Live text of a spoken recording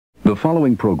The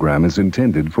following program is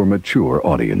intended for mature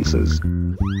audiences.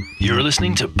 You're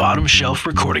listening to Bottom Shelf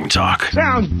Recording Talk.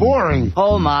 Sounds boring.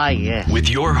 Oh my, yes. With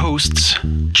your hosts,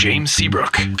 James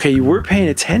Seabrook. Okay, you were paying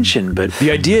attention, but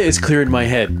the idea is clear in my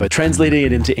head, but translating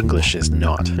it into English is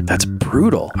not. That's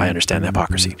brutal. I understand the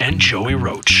hypocrisy. And Joey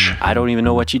Roach. I don't even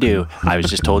know what you do. I was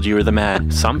just told you were the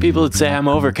man. Some people would say I'm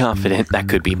overconfident. That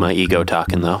could be my ego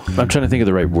talking, though. I'm trying to think of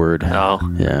the right word. Oh,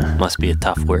 Yeah. must be a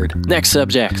tough word. Next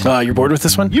subject. You're bored with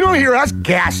this one? You don't hear us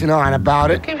gassing on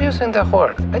about it. Keep using the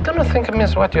word. I don't think it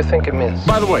means what you think it means.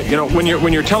 By the way, when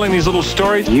you're telling these little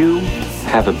stories, You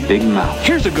have a big mouth.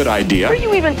 here's a good idea. What are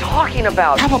you even talking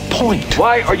about? Have a point.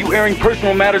 Why are you airing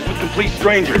personal matters with complete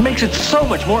strangers? It makes it so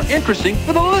much more interesting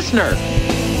for the listener.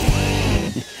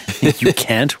 You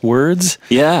can't words?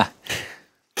 Yeah.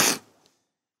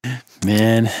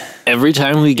 Man. Every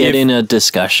time we get in a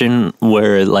discussion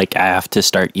where, like, I have to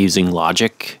start using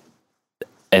logic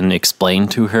and explain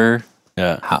to her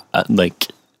how,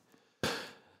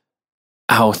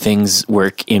 how things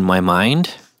work in my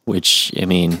mind, which, I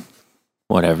mean,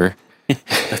 whatever.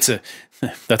 That's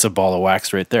a ball of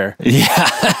wax right there. Yeah.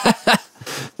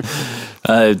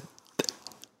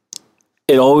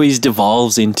 It always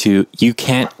devolves into, you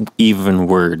can't even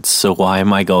words, so why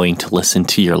am I going to listen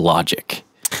to your logic?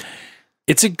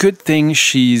 It's a good thing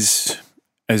she's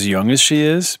as young as she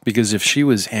is, because if she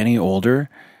was any older,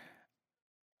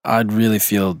 I'd really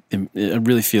feel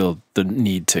the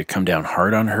need to come down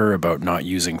hard on her about not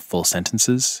using full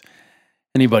sentences.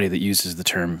 Anybody that uses the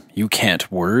term "you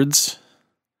can't words,"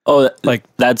 Oh, like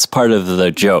that's part of the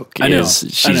joke. I know, is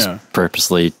she's I know.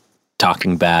 purposely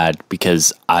talking bad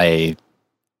because I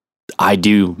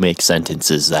do make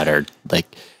sentences that are,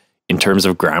 like, in terms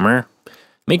of grammar,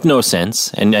 make no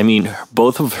sense. And I mean,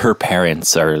 both of her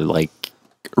parents are like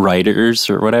writers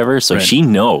or whatever, so Right. she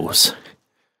knows.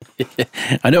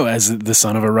 I know, as the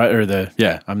son of a writer,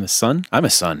 I'm the son. I'm a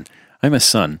son.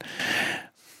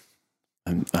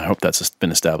 I hope that's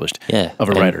been established. Yeah, Of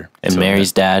a writer. And So,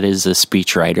 Mary's dad is a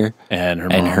speech writer, and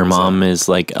her mom is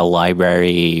like a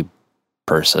library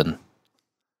person.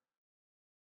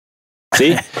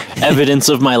 See, evidence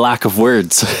of my lack of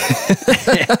words.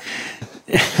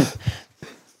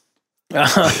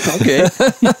 okay.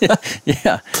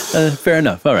 Yeah. Fair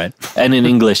enough. All right. And an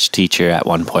English teacher at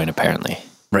one point, apparently,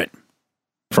 Right.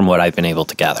 from what I've been able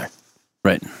to gather.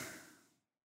 Right.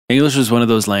 English was one of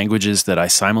those languages that I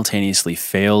simultaneously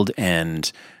failed and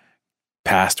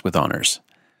passed with honors.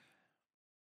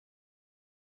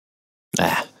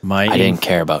 I didn't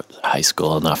care about high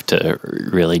school enough to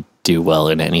really do well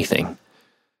in anything.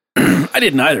 I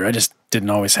didn't either. I just didn't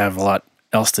always have a lot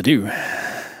else to do.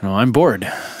 I'm bored.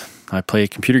 I play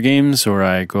computer games, or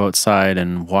I go outside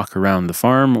and walk around the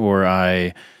farm, or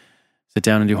I sit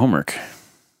down and do homework.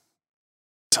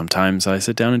 Sometimes I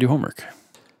sit down and do homework.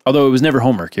 Although it was never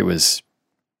homework. It was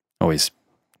always,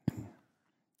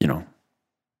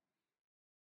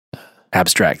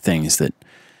 abstract things that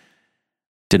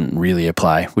didn't really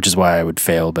apply, which is why I would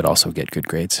fail but also get good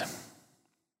grades.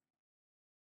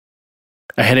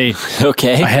 I had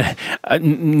Okay.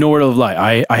 no word of a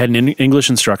lie. I had an English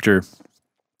instructor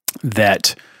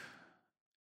that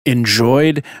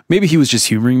enjoyed, maybe he was just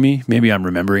humoring me, maybe I'm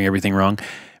remembering everything wrong,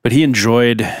 but he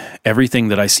enjoyed everything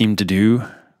that I seemed to do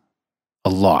a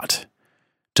lot,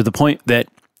 to the point that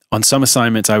on some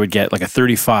assignments I would get like a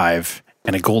 35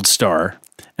 and a gold star,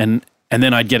 and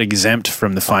then I'd get exempt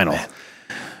from the final.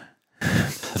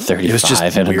 35 It was just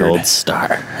and weird. a gold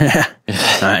star.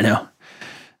 I know.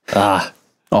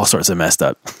 All sorts of messed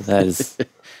up. That is.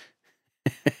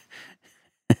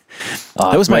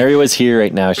 That was if Mary was here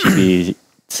right now, she'd be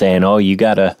saying, "Oh, you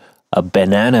got a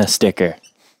banana sticker."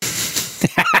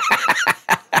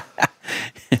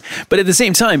 But at the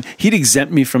same time, he'd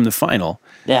exempt me from the final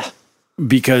Yeah.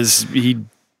 because I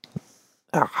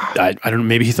don't know,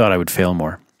 maybe he thought I would fail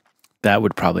more. That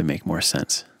would probably make more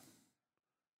sense.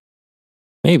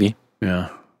 Maybe. Yeah.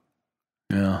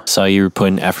 Saw you were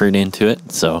putting effort into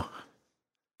it, so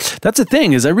That's the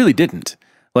thing, is I really didn't.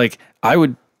 Like, I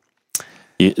would,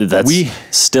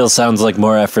 still sounds like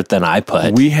more effort than I put. I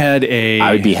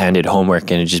would be handed homework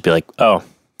and it'd just be like, "Oh,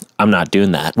 I'm not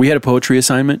doing that." we had a poetry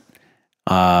assignment,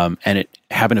 and it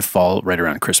happened to fall right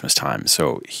around Christmas time.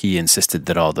 So he insisted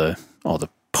that all the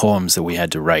poems that we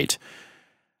had to write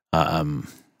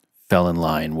fell in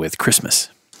line with Christmas.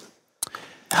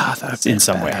 That's in a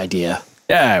some bad way. idea.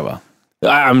 Yeah, well,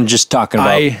 I'm just talking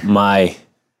about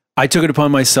I took it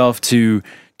upon myself to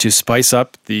spice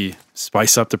up the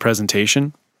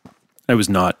presentation. I was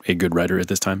not a good writer at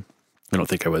this time. I don't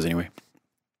think I was anyway.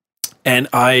 And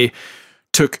I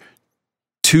took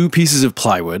 2 pieces of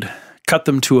plywood, cut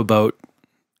them to about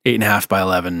 8.5 by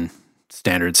 11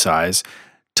 standard size,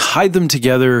 tied them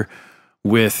together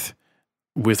with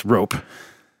rope,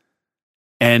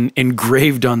 and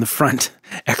engraved on the front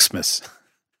Xmas.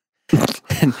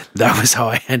 And that was how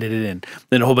I handed it in.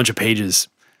 Then a whole bunch of pages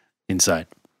inside.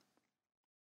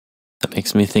 That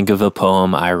makes me think of a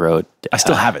poem I wrote. I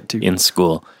still have it too. In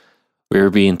school. We were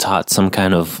being taught some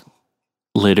kind of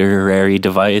literary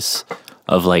device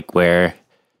of like where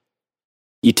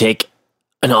you take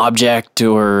an object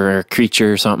or a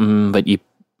creature or something, but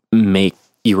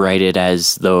you write it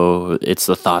as though it's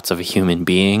the thoughts of a human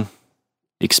being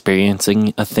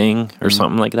experiencing a thing or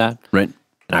something like that. Right.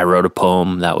 And I wrote a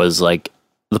poem that was like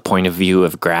the point of view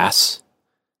of grass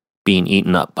being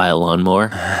eaten up by a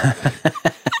lawnmower.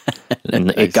 And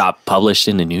Nice. It got published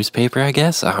in a newspaper, I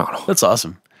guess. I don't know. That's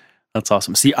awesome. That's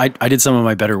awesome. See, I did some of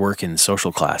my better work in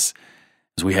social class.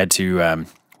 Because we had to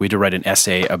write an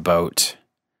essay about,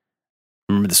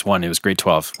 remember this one, it was grade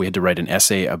 12. We had to write an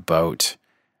essay about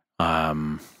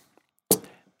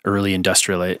early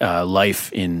industrial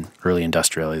life in early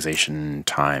industrialization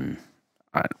time.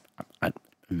 I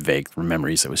vague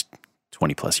memories. It was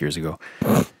 20 plus years ago.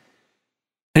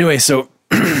 Anyway, so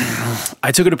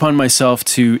I took it upon myself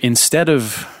to instead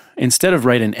of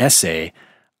write an essay,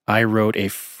 I wrote a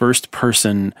first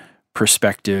person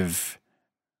perspective,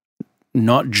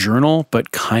 not journal,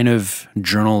 but kind of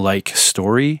journal like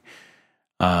story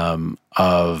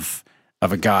of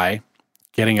a guy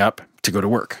getting up to go to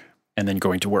work and then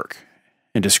going to work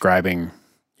and describing,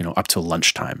 up till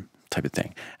lunchtime type of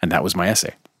thing. And that was my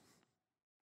essay.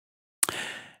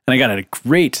 And I got a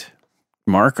great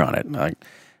mark on it. It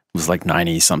was like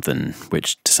 90 something,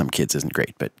 which to some kids isn't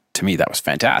great, but to me that was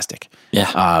fantastic.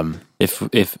 Yeah. But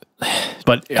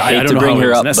I hate don't to know bring how it her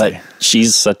was up, an essay. but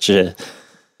she's such a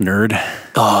Nerd.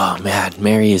 Oh man,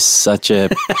 Mary is such a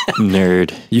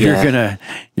nerd. You're gonna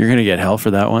get hell for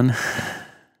that one.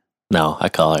 No, I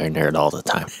call her a nerd all the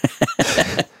time.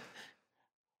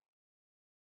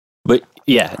 But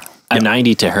yeah, a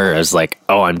 90 to her is like,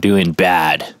 oh, I'm doing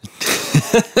bad.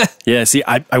 Yeah, see,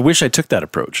 I wish I took that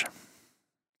approach.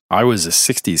 I was a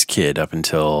 60s kid up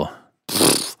until...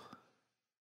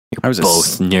 I was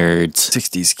both nerds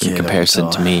 60s kid in comparison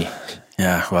to me.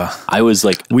 Yeah, well... I was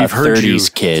like a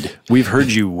 30s kid. We've heard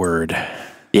you word.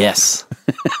 Yes.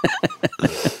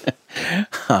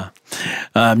 Huh.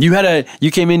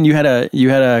 You came in, you had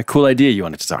a cool idea you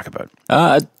wanted to talk about.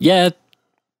 Yeah.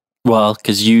 Well,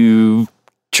 because you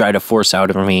try to force out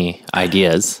of me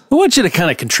ideas. I want you to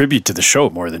kind of contribute to the show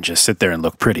more than just sit there and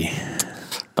look pretty.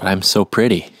 But I'm so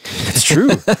pretty. It's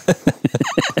true.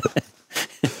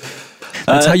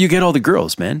 That's how you get all the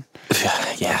girls, man.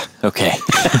 Yeah. Okay.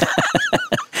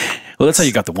 Well, that's how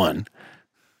you got the one.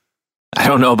 I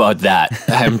don't know about that.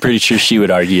 I'm pretty sure she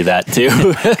would argue that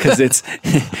too. Because it's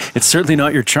certainly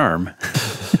not your charm.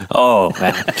 Oh,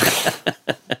 man.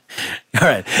 All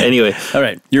right. Anyway. All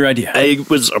right. Your idea. I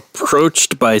was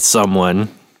approached by someone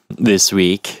this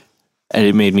week, and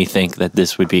it made me think that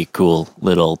this would be a cool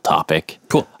little topic.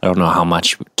 Cool. I don't know how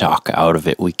much talk out of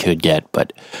it we could get,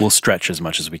 but... We'll stretch as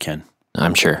much as we can.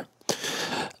 I'm sure.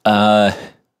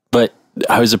 But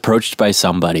I was approached by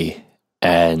somebody,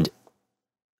 and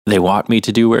they want me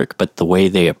to do work, but the way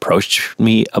they approached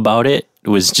me about it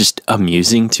was just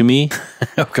amusing to me.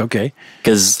 Okay.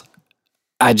 Because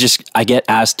I get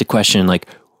asked a question like,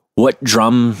 what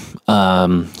drum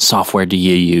software do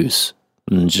you use?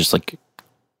 And just like,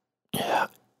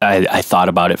 I thought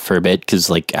about it for a bit because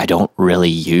like I don't really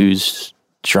use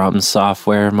drum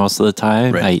software most of the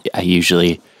time. Right. I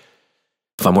usually,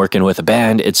 if I'm working with a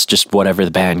band, it's just whatever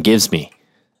the band gives me.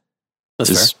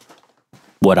 That's fair.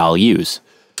 What I'll use.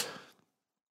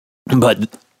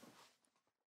 But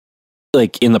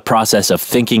like in the process of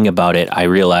thinking about it, I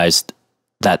realized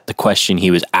that the question he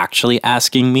was actually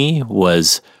asking me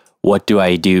was, what do I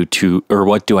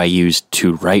use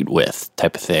to write with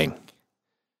type of thing.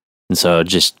 And so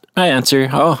I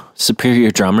answer, Superior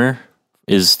Drummer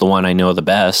is the one I know the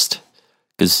best,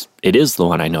 because it is the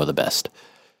one I know the best.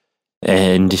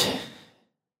 And,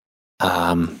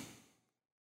 where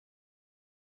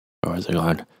was I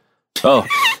going? Oh,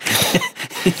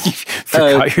 you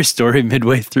forgot your story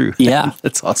midway through. Yeah.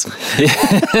 That's awesome.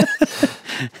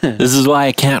 This is why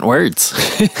I can't words.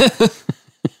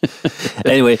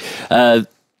 Anyway,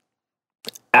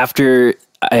 after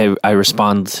I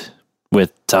respond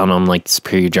with telling him like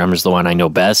Superior Drummer's the one I know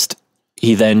best,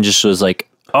 he then just was like,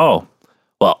 oh,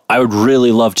 well, I would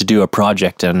really love to do a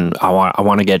project and I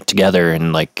want to get together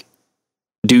and like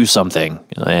do something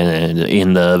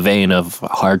in the vein of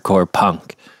hardcore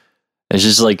punk. It's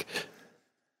just like,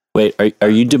 wait, are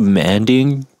you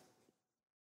demanding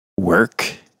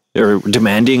work or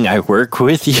demanding I work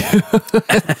with you.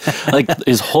 Like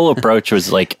his whole approach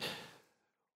was like,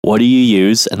 what do you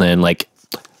use? And then like,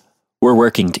 we're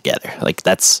working together. Like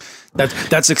that's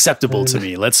acceptable to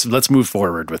me. Let's move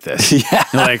forward with this. Yeah.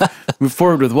 Like, move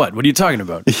forward with what? What are you talking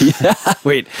about? Yeah.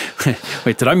 Wait,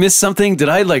 did I miss something? Did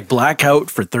I like black out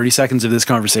for 30 seconds of this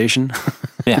conversation?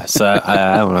 Yeah. So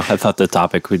I don't know. I thought the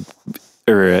topic would,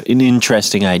 or an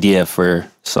interesting idea for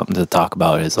something to talk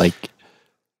about is like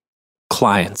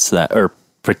clients that, or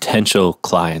potential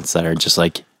clients that are just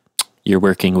like, you're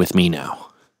working with me now.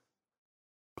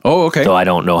 Oh, okay. So I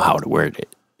don't know how to word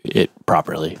it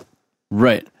properly.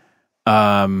 Right.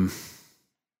 I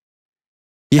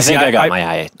think I got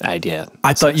my idea.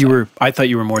 I thought you were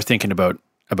more thinking about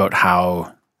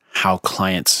how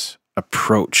clients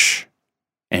approach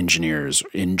engineers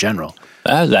in general.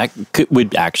 That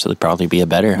would actually probably be a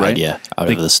better idea out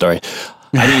of the story.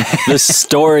 I mean, the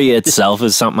story itself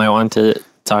is something I want to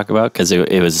talk about because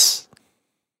it was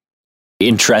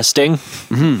interesting.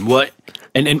 Mm-hmm. What?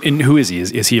 And who is he?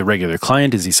 Is he a regular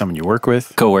client? Is he someone you work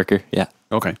with? Coworker, yeah.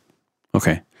 Okay.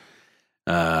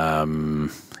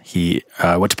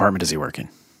 What department does he work in?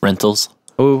 Rentals.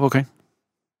 Oh, okay.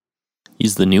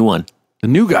 He's the new one. The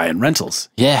new guy in rentals.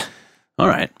 Yeah. All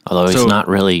right. Although he's not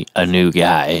really a new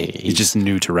guy. He's just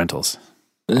new to rentals.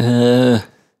 He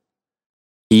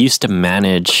used to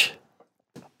manage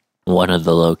one of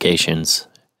the locations,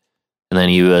 and then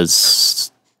he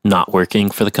was not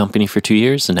working for the company for 2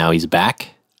 years, and now he's back.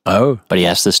 Oh. But he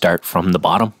has to start from the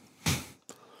bottom.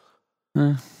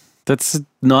 That's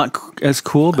not as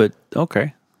cool, but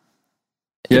okay.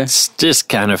 Yeah. It's just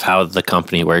kind of how the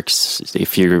company works.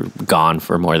 If you're gone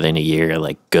for more than a year,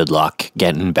 like good luck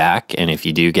getting back. And if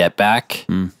you do get back,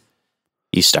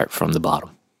 you start from the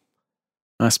bottom.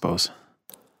 I suppose.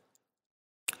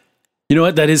 You know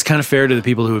what? That is kind of fair to the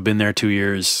people who have been there 2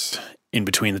 years in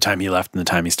between the time he left and the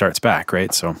time he starts back,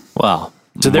 right? So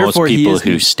most people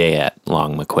who stay at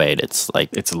Long McQuaid, it's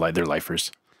like they're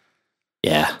lifers.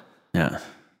 Yeah. Yeah.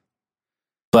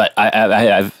 But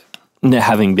I've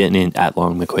having been at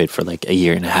Long McQuaid for like a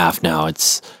year and a half now,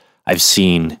 I've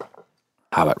seen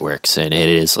how it works, and it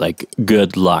is like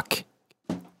good luck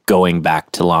going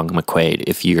back to Long McQuaid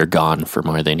if you're gone for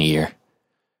more than a year,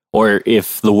 or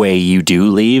if the way you do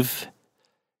leave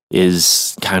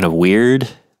is kind of weird.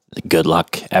 Good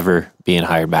luck ever being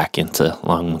hired back into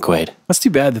Long McQuaid. That's too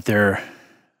bad that they're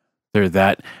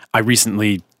that. I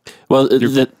recently. Well,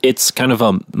 it's kind of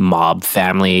a mob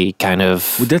family kind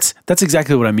of. Well, that's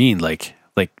exactly what I mean. Like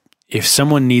if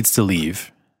someone needs to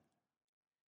leave,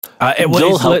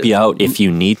 they'll help you out if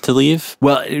you need to leave.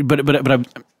 Well, but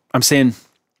I'm saying,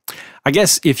 I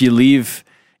guess if you leave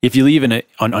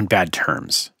on bad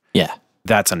terms, yeah,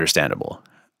 that's understandable.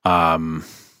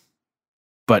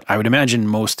 But I would imagine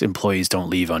most employees don't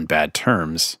leave on bad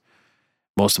terms.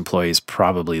 Most employees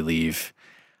probably leave.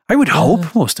 I would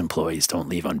hope most employees don't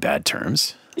leave on bad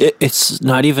terms. It's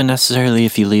not even necessarily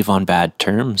if you leave on bad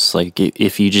terms. Like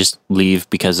if you just leave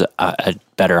because a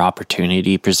better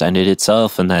opportunity presented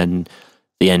itself, and then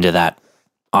the end of that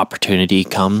opportunity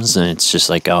comes, and it's just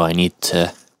like, oh, I need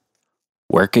to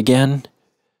work again.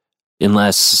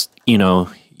 Unless,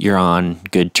 you're on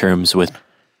good terms with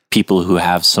people who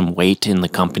have some weight in the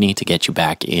company to get you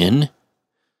back in.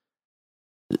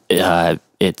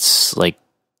 It's like,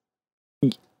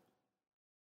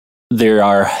 there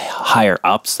are higher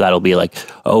ups that'll be like,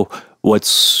 oh,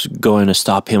 what's going to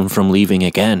stop him from leaving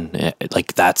again?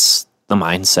 Like that's the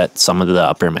mindset some of the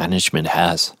upper management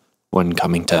has when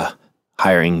coming to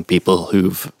hiring people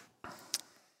who've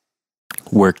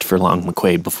worked for Long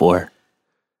McQuaid before.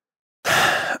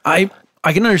 I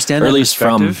can understand or that, at least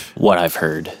from perspective. what I've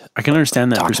heard. I can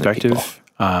understand that perspective.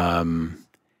 And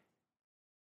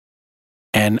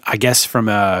I guess from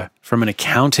an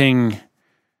accounting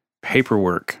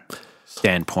paperwork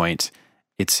standpoint,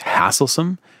 it's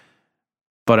hasslesome.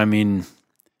 But I mean,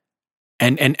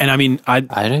 and I mean,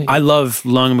 I love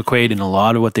Long McQuaid and a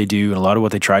lot of what they do, and a lot of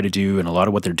what they try to do, and a lot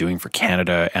of what they're doing for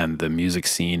Canada and the music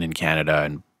scene in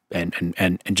Canada,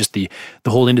 and just the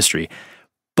whole industry.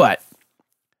 But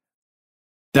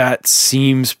that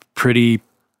seems pretty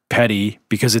petty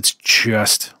because it's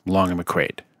just Long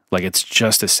McQuaid. Like it's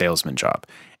just a salesman job.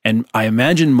 And I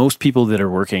imagine most people that are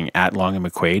working at Long &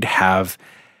 McQuaid have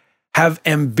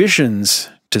ambitions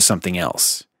to something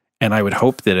else. And I would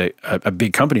hope that a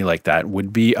big company like that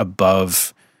would be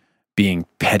above being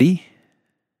petty.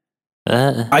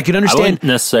 I could understand. I wouldn't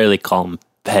necessarily call them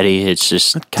petty. It's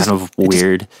just kind of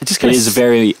weird. It is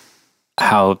very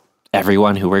how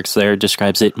everyone who works there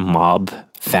describes it, mob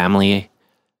family.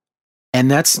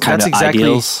 And that's exactly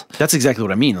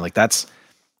what I mean. Like that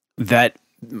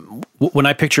when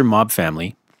I picture mob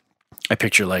family, I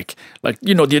picture like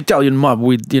the Italian mob.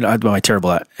 I have my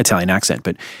terrible Italian accent,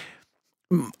 but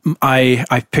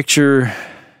I picture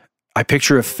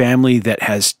a family that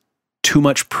has too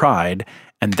much pride,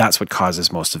 and that's what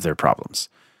causes most of their problems.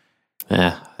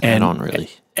 Yeah, I don't really.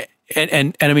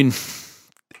 And I mean,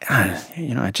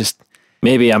 I just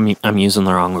maybe I'm using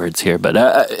the wrong words here, but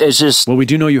it's just. Well, we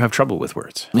do know you have trouble with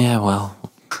words. Yeah, well.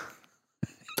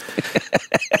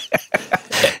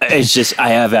 It's just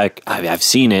I've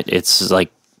seen it. It's like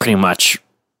pretty much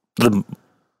the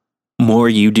more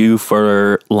you do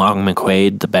for Long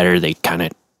McQuaid, the better they kind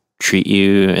of treat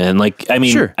you. And like, I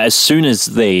mean, sure. As soon as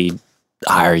they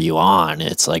hire you on,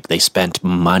 it's like they spent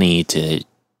money to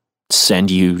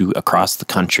send you across the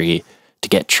country to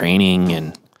get training,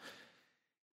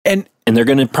 and they're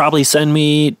going to probably send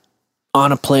me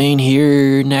on a plane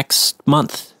here next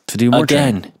month. To do more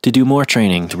training. To do more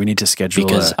training. Do we need to schedule?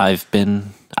 Because I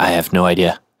have no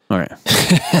idea. All right.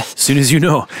 As soon as you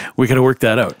know, we got to work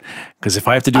that out. Because if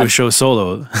I have to do a show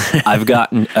solo. I've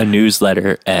gotten a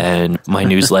newsletter, and my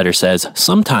newsletter says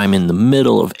sometime in the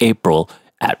middle of April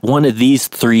at one of these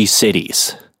 3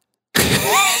 cities.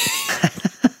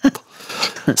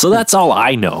 So that's all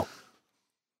I know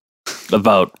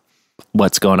about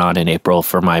what's going on in April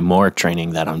for my more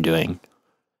training that I'm doing.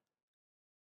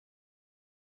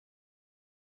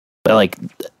 But like,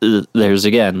 there's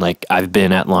again, like I've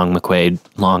been at Long McQuaid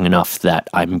long enough that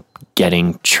I'm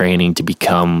getting training to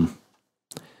become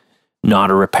not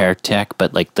a repair tech,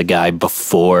 but like the guy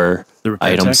before the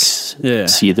repair items tech?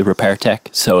 see the repair tech.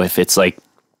 So if it's like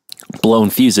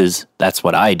blown fuses, that's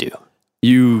what I do.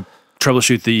 You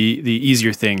troubleshoot the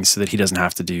easier things so that he doesn't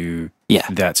have to do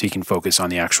that, so he can focus on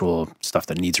the actual stuff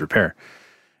that needs repair.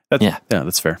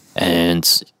 That's fair.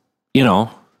 And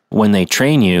when they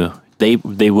train you, they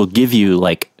will give you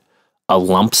like a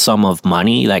lump sum of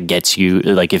money that gets you,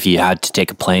 like if you had to take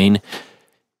a plane,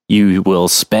 you will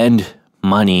spend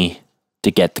money to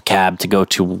get the cab to go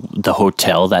to the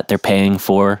hotel that they're paying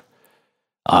for.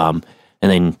 And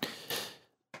then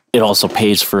it also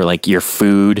pays for like your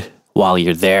food while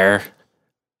you're there,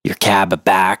 your cab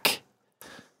back.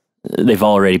 They've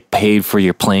already paid for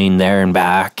your plane there and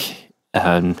back.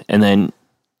 And then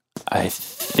I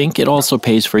think it also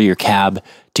pays for your cab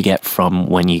to get from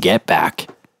when you get back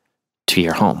to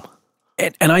your home.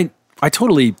 And I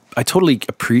totally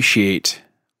appreciate,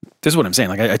 this is what I'm saying.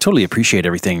 Like I totally appreciate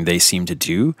everything they seem to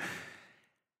do.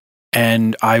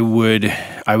 And I would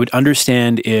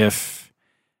understand if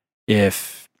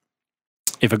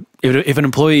an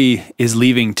employee is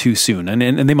leaving too soon,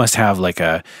 and they must have like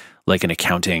an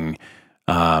accounting,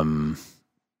 some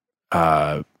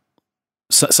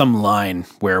line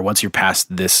where once you're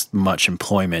past this much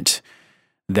employment,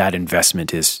 that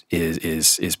investment is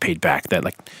paid back. That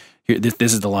like here,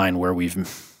 this is the line where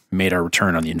we've made our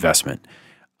return on the investment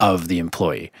of the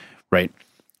employee, right?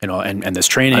 And this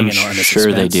training. I'm and this sure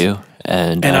expense. They do,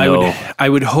 and I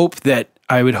would hope that.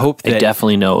 I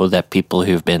definitely know that people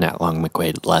who've been at Long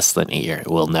McQuaid less than a year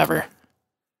will never.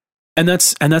 And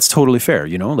that's totally fair,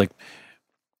 like.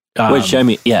 Which I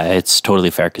mean, yeah, it's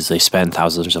totally fair because they spend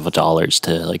thousands of dollars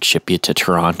to like ship you to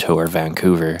Toronto or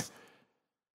Vancouver.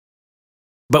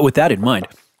 But with that in mind,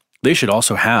 they should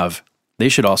also have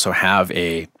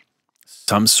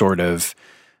some sort of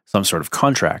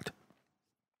contract,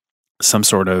 some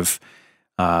sort of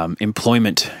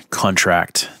employment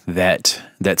contract that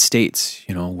states,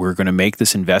 we're going to make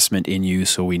this investment in you,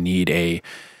 so we need a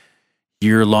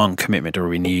year-long commitment, or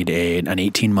we need an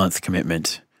 18-month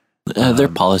commitment. Their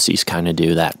policies kind of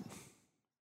do that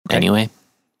anyway.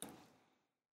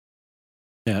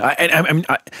 Yeah,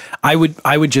 I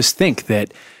would just think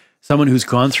that someone who's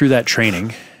gone through that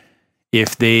training,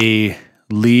 if they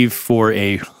leave for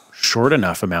a short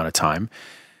enough amount of time,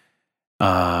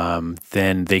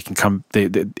 then they can come.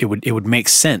 It would make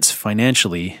sense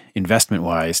financially, investment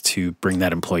wise, to bring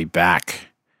that employee back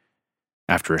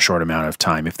after a short amount of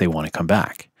time if they want to come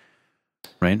back,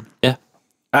 right? Yeah,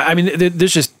 I mean,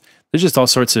 there's just all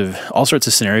sorts of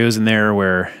scenarios in there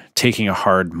where taking a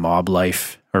hard mob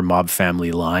life or mob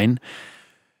family line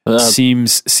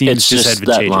seems it's disadvantageous. Just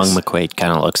that Long McQuaid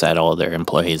kind of looks at all their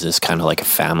employees as kind of like a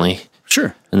family.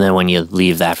 Sure. And then when you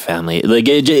leave that family, like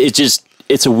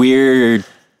it's a weird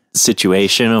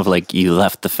situation of like you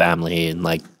left the family and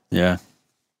like, yeah,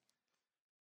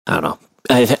 I don't know.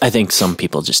 I think some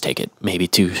people just take it maybe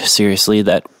too seriously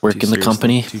that work in the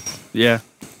company. Yeah.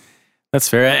 That's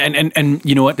fair. And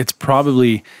you know what? It's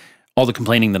probably all the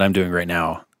complaining that I'm doing right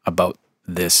now about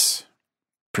this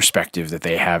perspective that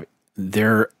they have.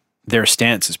 Their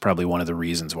stance is probably one of the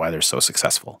reasons why they're so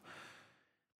successful.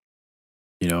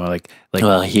 You know, like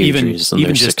well, huge even reason even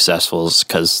they're just successful is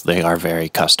because they are very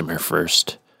customer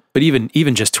first. but even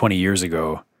just 20 years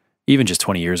ago,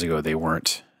 they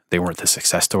weren't the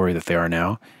success story that they are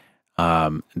now.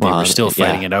 They were still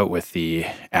fighting it out with the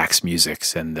Axe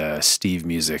Musics and the Steve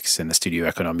Musics and the Studio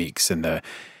Economiques and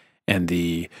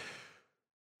the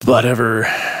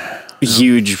whatever.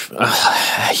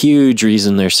 Huge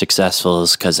reason they're successful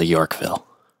is because of Yorkville.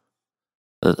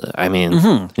 I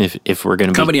mean, if we're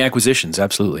going to Company acquisitions,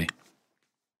 absolutely.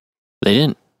 They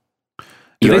didn't.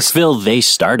 Yorkville, they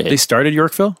started. They started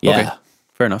Yorkville? Yeah. Okay,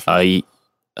 fair enough.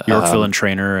 Yorkville and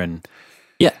Trainer and...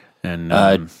 Yeah.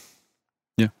 And...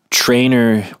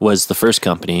 Trainer was the first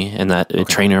company, and that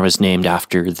Trainer was named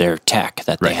after their tech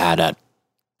that they had at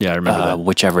I remember that.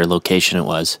 whichever location it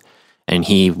was. And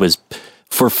he was,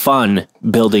 for fun,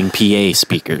 building PA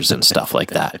speakers and stuff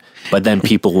like that. But then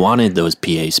people wanted those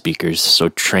PA speakers, so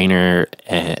Trainer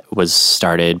was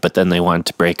started, but then they wanted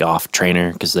to break off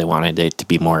Trainer because they wanted it to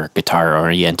be more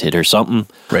guitar-oriented or something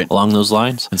along those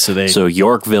lines. And so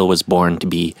Yorkville was born to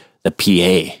be the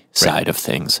PA side of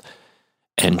things,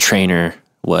 and Trainer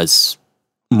was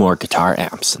more guitar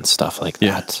amps and stuff like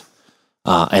that.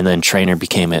 And then Trainer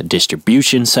became a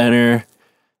distribution center,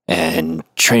 and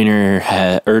Yorkville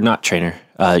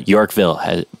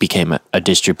became a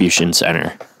distribution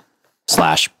center /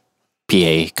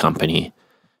 PA company.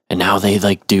 And now they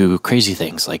do crazy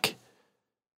things. Like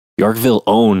Yorkville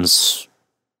owns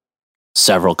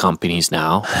several companies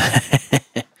now.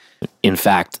 In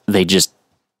fact, they just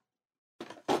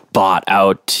bought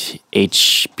out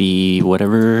HB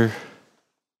whatever.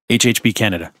 HHB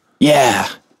Canada. Yeah.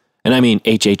 And I mean,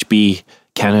 HHB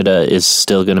Canada is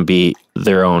still going to be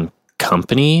their own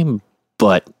company,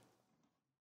 but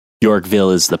Yorkville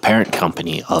is the parent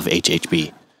company of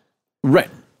HHB. Right.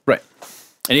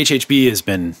 And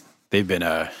HHB they've been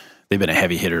a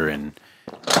heavy hitter in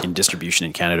distribution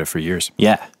in Canada for years.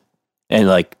 Yeah.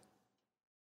 And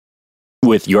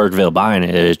with Yorkville buying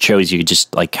it, it shows you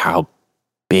just how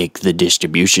big the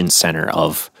distribution center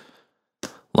of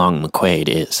Long McQuaid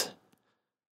is.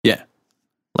 Yeah.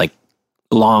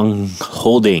 Long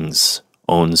Holdings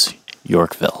owns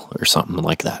Yorkville or something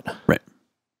like that. Right.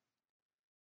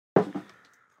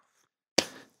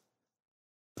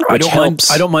 I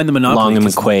don't mind the monopoly. Long and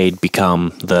McQuaid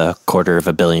become the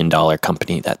 $250 million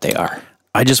company that they are.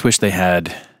 I just wish they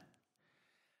had...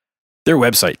 Their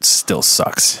website still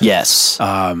sucks. Yes.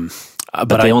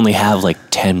 But they only have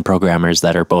 10 programmers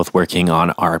that are both working on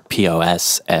our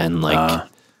POS and that.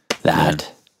 Man.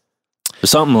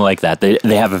 Something like that. They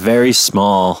have a very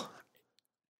small...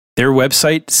 Their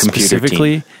website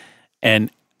specifically, team. And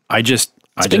it's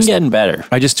been getting better.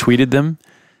 I just tweeted them.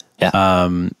 Yeah.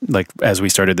 As we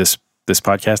started this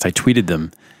podcast, I tweeted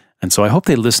them. And so I hope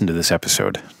they listen to this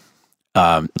episode.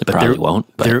 They probably won't.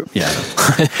 But. Their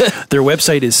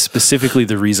website is specifically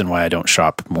the reason why I don't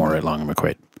shop more at Long and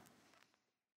McQuaid.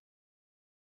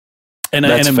 And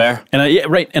that's fair.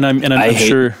 And I'm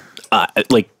sure.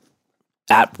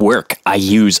 At work, I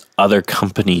use other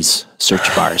companies'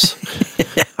 search bars.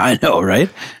 I know, right?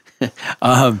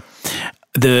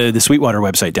 The Sweetwater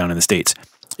website down in the States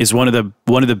is one of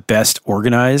the best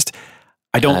organized.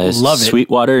 I don't love it.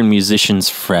 Sweetwater and Musician's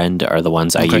Friend are the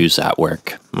ones I use at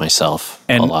work myself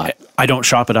a lot. I don't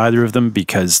shop at either of them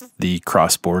because the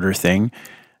cross-border thing.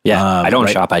 Yeah, I don't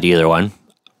shop at either one.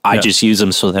 I just use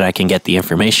them so that I can get the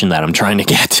information that I'm trying to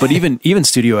get. But even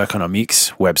Studio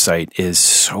Economiques website is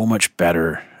so much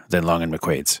better than Long and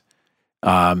McQuaid's,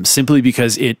 simply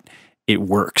because it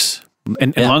works.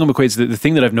 And Long and McQuaid's, the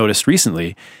thing that I've noticed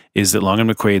recently is that Long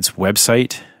and McQuaid's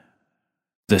website,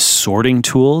 the sorting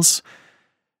tools,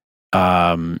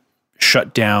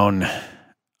 shut down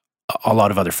a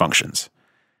lot of other functions,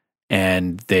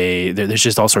 and there's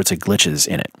just all sorts of glitches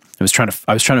in it. I was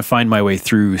trying to find my way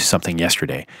through something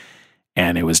yesterday,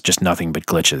 and it was just nothing but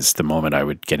glitches the moment I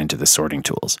would get into the sorting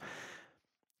tools.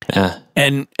 Yeah.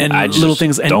 And I little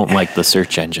things. I don't like the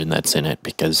search engine that's in it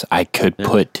because I could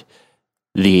put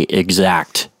the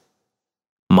exact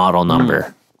model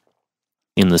number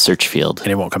in the search field and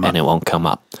it won't come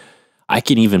up. I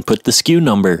can even put the SKU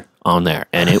number on there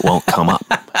and it won't come up.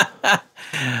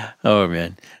 Oh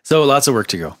man. So lots of work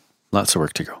to go.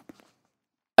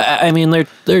 I mean,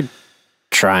 they're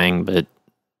trying, but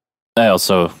I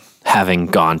also, having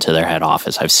gone to their head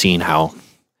office, I've seen how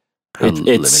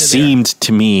it seemed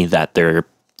to me that their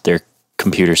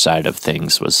computer side of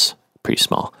things was pretty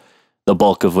small. The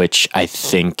bulk of which I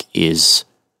think is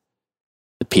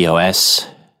the POS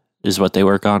is what they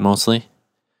work on mostly,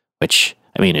 which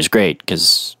I mean is great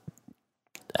because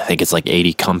I think it's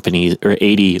 80 companies or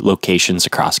 80 locations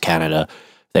across Canada.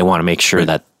 They want to make sure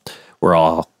that we're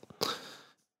all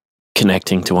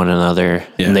connecting to one another.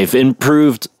 Yeah. And they've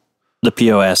improved the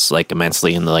POS like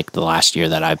immensely in the last year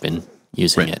that I've been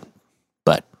using it.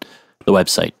 But the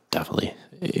website, definitely,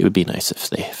 it would be nice if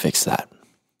they fixed that.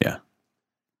 Yeah.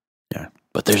 Yeah.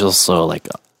 But there's also like,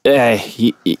 I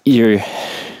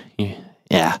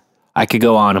could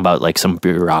go on about like some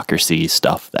bureaucracy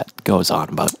stuff that goes on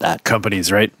about that.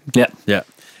 Companies, right? Yeah. Yeah.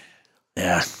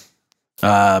 Yeah.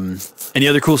 Any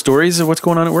other cool stories of what's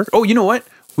going on at work? Oh, you know what?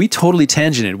 We totally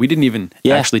tangented. We didn't even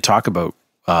actually talk about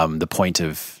the point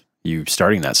of you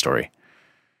starting that story.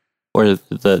 Or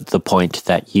the point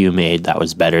that you made that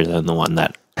was better than the one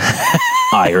that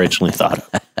I originally thought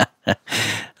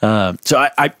of. So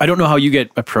I don't know how you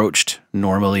get approached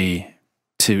normally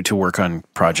to work on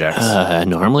projects.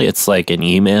 Normally it's like an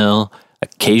email.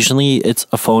 Occasionally it's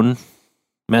a phone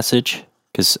message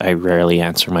because I rarely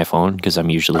answer my phone because I'm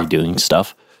usually doing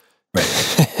stuff.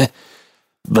 Right.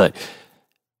 But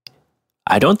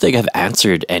I don't think I've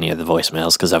answered any of the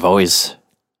voicemails because I've always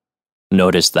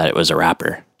noticed that it was a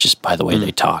rapper just by the way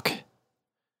they talk.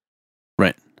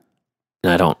 Right.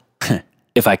 And I don't,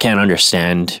 if I can't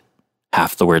understand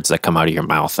half the words that come out of your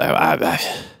mouth, I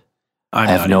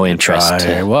have no interest.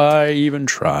 Why even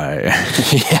try?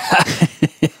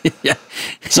 Yeah.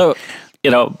 So,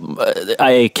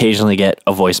 I occasionally get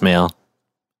a voicemail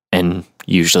and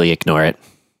usually ignore it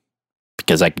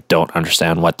because I don't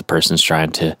understand what the person's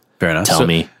trying to tell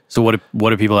me. So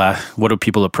what are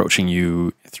people approaching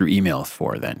you through email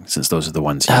for then? Since those are the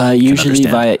ones you can usually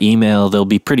understand? via email, they'll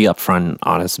be pretty upfront and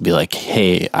honest, be like,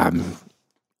 "Hey, I'm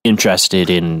interested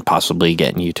in possibly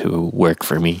getting you to work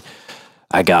for me.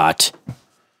 I got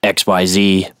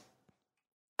XYZ.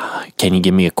 Can you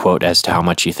give me a quote as to how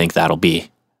much you think that'll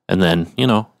be?" And then,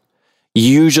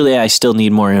 usually I still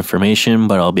need more information,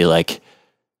 but I'll be like,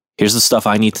 "Here's the stuff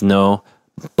I need to know,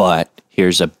 but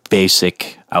here's a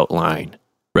basic outline."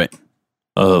 Right.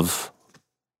 Of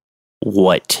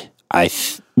what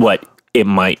it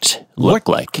might look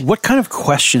like. What kind of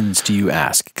questions do you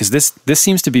ask? Because this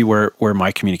seems to be where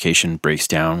my communication breaks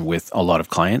down with a lot of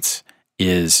clients.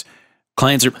 Is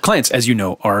clients, as you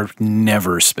know, are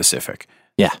never specific.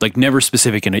 Yeah, like never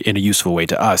specific in a useful way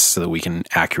to us, so that we can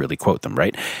accurately quote them,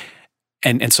 right?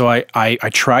 And so I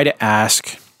try to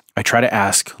ask. I try to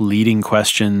ask leading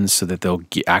questions so that they'll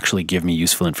actually give me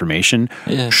useful information,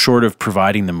 short of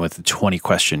providing them with a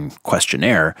 20-question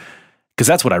questionnaire, because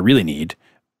that's what I really need.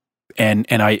 And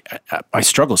I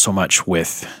struggle so much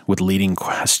with leading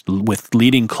clients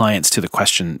to the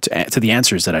question to the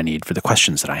answers that I need for the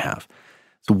questions that I have.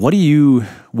 So what do you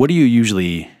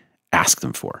usually ask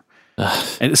them for,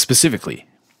 and specifically?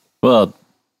 Well,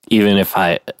 even if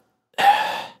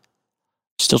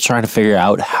still trying to figure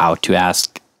out how to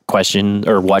ask question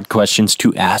or what questions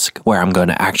to ask where I'm going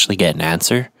to actually get an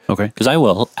answer. Okay. Because I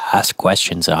will ask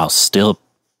questions and I'll still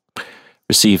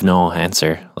receive no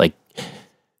answer. Like,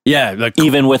 yeah, like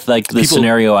even with like the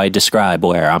scenario I describe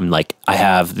where I'm like, I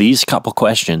have these couple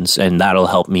questions and that'll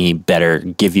help me better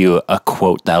give you a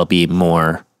quote that'll be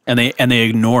more. And they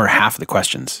ignore half the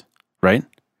questions, right?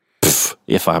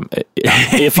 If I'm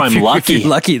lucky. If you're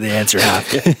lucky, they answer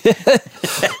half.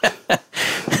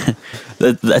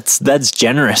 That's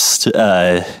generous.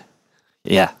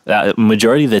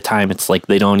 Majority of the time, it's like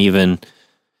they don't even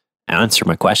answer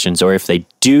my questions, or if they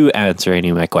do answer any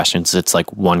of my questions, it's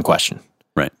like one question,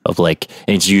 right? Of like,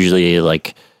 and it's usually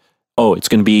like, oh, it's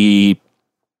going to be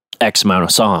X amount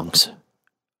of songs.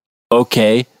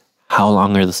 Okay, how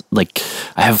long are this? Like,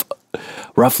 I have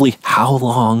roughly how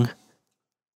long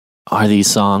are these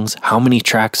songs? How many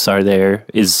tracks are there?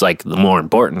 Is like the more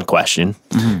important question.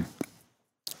 Mm-hmm.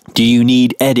 Do you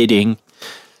need editing?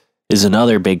 Is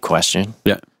another big question.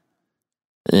 Yeah.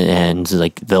 And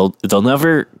like they'll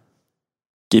never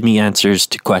give me answers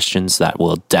to questions that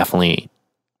will definitely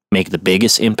make the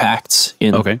biggest impacts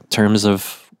in terms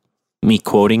of me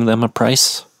quoting them a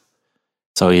price.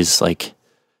 It's always like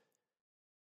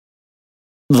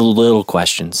the little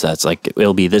questions that's like,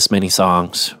 it'll be this many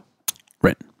songs.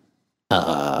 Right.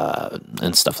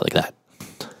 And stuff like that.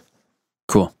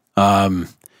 Cool. And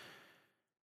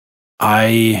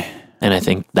I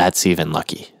think that's even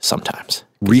lucky sometimes.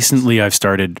 Recently, I've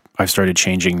started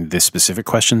changing the specific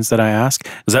questions that I ask.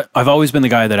 I've always been the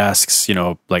guy that asks,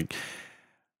 like,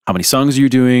 how many songs are you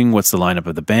doing? What's the lineup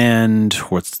of the band?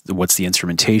 What's the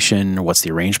instrumentation? What's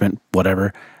the arrangement?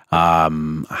 Whatever. How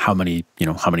many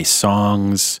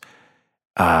songs?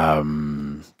 What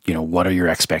are your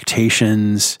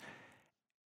expectations?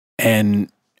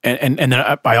 And then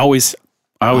I always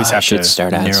have to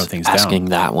start narrow things down. Asking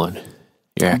that one.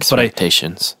 Your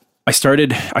expectations. I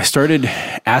started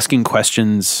asking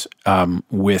questions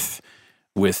with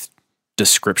with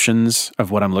descriptions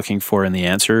of what I'm looking for in the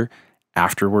answer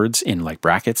afterwards in like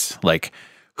brackets, like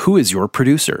who is your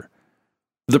producer?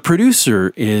 The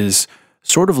producer is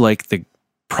sort of like the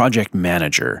project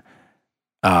manager.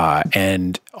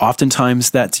 And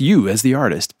oftentimes that's you as the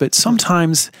artist, but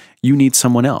sometimes you need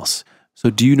someone else. So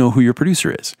do you know who your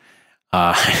producer is?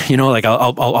 Like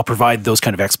I'll provide those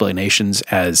kind of explanations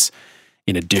as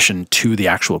in addition to the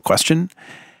actual question.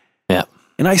 Yeah.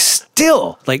 And I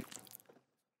still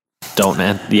don't,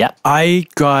 man. Yeah. I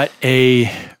got the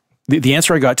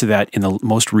answer I got to that in the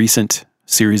most recent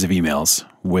series of emails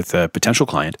with a potential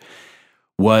client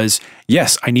was,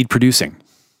 yes, I need producing.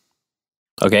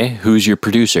 Okay. Who's your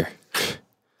producer?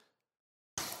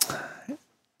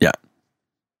 Yeah.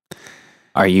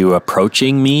 Are you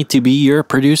approaching me to be your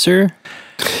producer?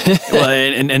 Well,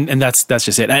 and that's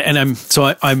just it. And I'm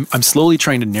slowly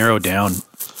trying to narrow down.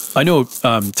 I know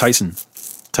Tyson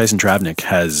Travnik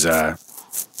has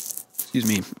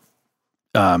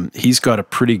he's got a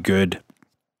pretty good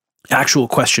actual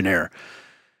questionnaire.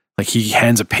 Like he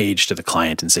hands a page to the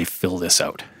client and say, fill this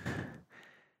out.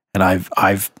 And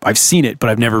I've seen it, but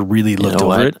I've never really looked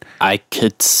over it. I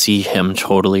could see him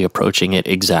totally approaching it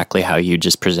exactly how you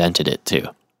just presented it too.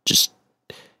 Just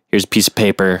here's a piece of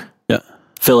paper. Yeah.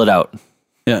 Fill it out.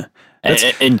 Yeah. That's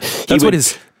what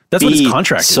his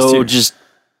contract is. So just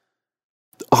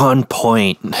on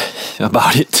point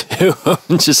about it too.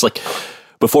 Just like,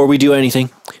 before we do anything,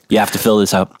 you have to fill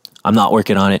this out. I'm not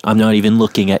working on it. I'm not even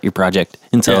looking at your project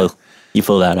until you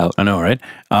fill that out. I know, right?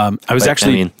 I was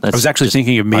actually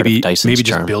thinking of maybe just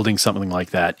charm. building something like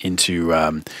that into.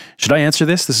 Should I answer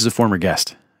this? This is a former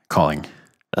guest calling.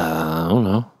 I don't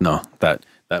know. No, that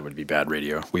would be bad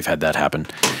radio. We've had that happen.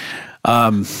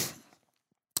 So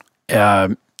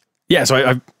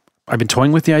I've been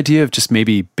toying with the idea of just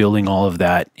maybe building all of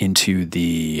that into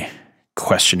the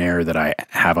questionnaire that I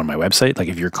have on my website. Like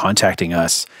if you're contacting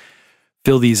us,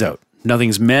 fill these out.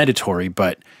 Nothing's mandatory,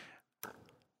 but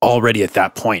already at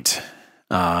that point,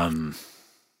 asking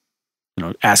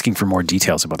for more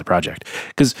details about the project.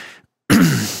 Because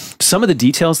some of the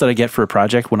details that I get for a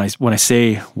project, when I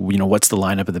say, what's the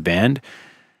lineup of the band,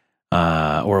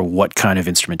 or what kind of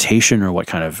instrumentation or what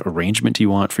kind of arrangement do you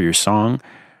want for your song,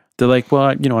 they're like, well,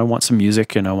 I want some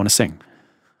music and I want to sing.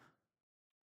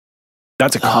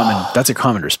 That's a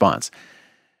common response.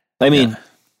 I mean,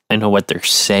 I know what they're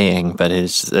saying, but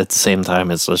it's at the same time,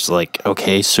 it's just like,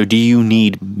 okay, so do you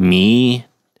need me?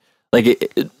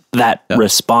 Like that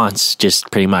response just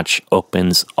pretty much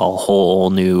opens a whole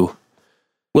new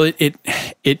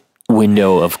it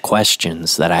window of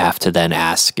questions that I have to then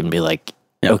ask and be like,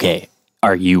 okay,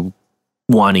 are you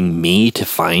wanting me to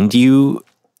find you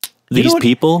these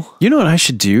people? You know what I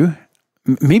should do?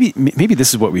 Maybe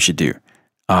this is what we should do.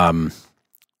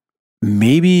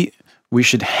 Maybe we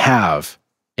should have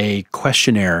a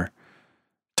questionnaire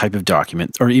type of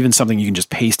document, or even something you can just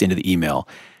paste into the email.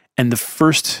 And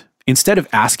instead of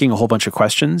asking a whole bunch of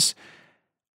questions,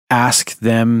 ask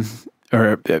them,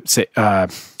 or say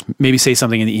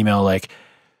something in the email like,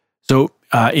 so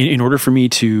in order for me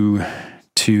to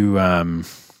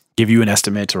give you an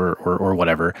estimate or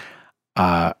whatever,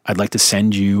 I'd like to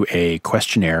send you a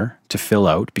questionnaire to fill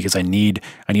out because I need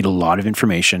a lot of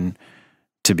information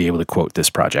to be able to quote this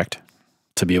project,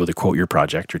 to be able to quote your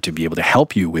project, or to be able to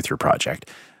help you with your project.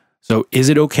 So is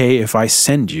it okay if I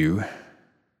send you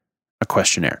a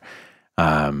questionnaire?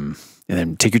 And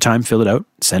then take your time, fill it out,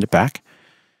 send it back.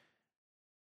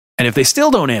 And if they still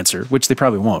don't answer, which they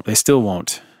probably won't, they still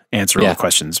won't answer all the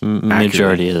questions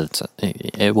majority of the time,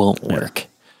 it won't work.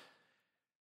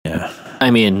 Yeah. I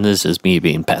mean, this is me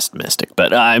being pessimistic,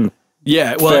 but I'm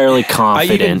fairly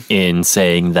confident in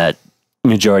saying that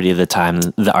majority of the time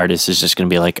the artist is just going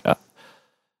to be like,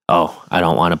 oh, I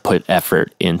don't want to put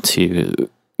effort into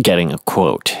getting a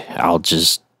quote. I'll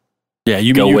just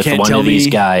go with one of these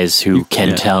guys who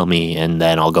can tell me, and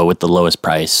then I'll go with the lowest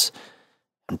price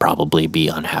and probably be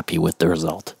unhappy with the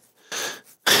result.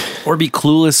 Or be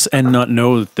clueless and not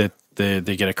know that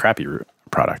they get a crappy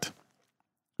product.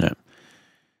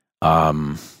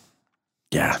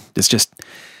 Yeah. It's just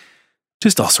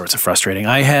all sorts of frustrating.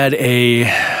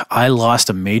 I lost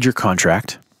a major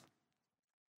contract.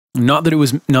 Not that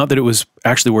it was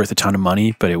actually worth a ton of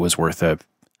money, but it was worth a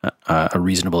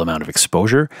reasonable amount of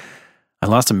exposure. I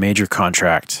lost a major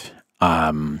contract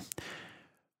to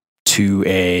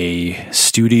a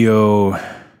studio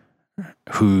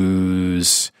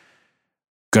who's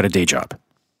got a day job.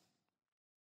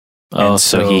 Oh,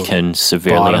 so he can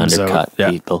severely undercut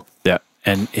people. Yeah.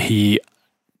 And he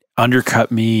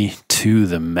undercut me to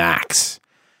the max.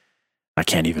 I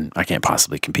can't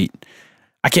possibly compete.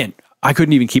 I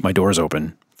couldn't even keep my doors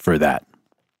open for that.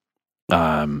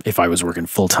 If I was working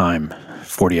full time,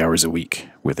 40 hours a week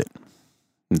with it.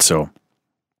 And so,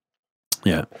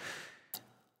 yeah,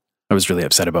 I was really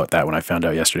upset about that when I found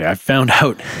out yesterday.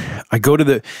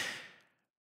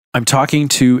 I'm talking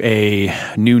to a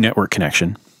new network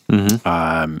connection,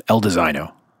 El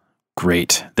Designo.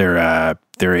 Great. They're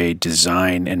a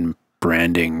design and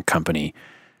branding company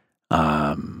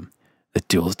that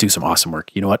do some awesome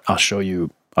work. You know what? I'll show you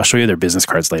their business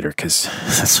cards later because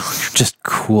that's just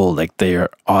cool. Like, they are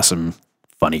awesome,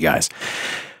 funny guys.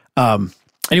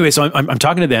 Anyway, so I'm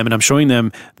talking to them and I'm showing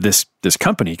them this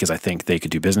company because I think they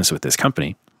could do business with this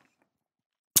company.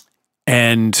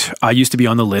 And I used to be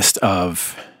on the list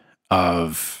of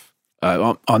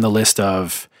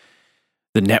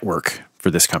the network for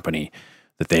this company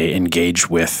that they engage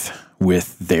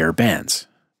with their bands.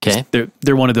 Okay.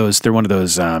 They're one of those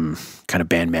kind of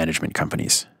band management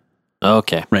companies.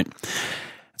 Okay. Right.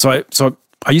 So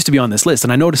I used to be on this list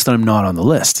and I noticed that I'm not on the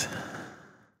list.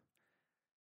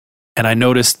 And I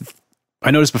noticed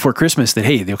before Christmas that,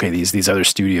 hey, okay, these other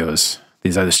studios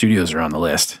are on the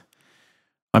list.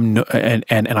 And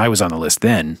I was on the list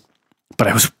then, but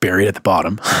I was buried at the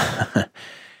bottom.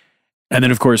 And then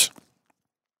of course,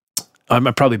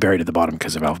 I'm probably buried at the bottom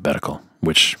because of alphabetical,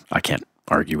 which I can't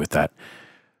argue with that.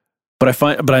 But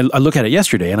I look at it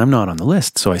yesterday and I'm not on the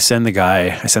list. So I send the guy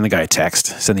a text,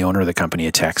 send the owner of the company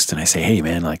a text, and I say, hey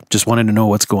man, like, just wanted to know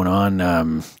what's going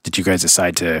on. Did you guys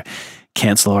decide to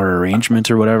cancel our arrangement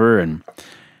or whatever?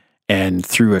 And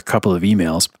through a couple of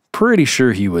emails, pretty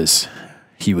sure he was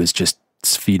just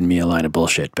feeding me a line of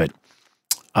bullshit. But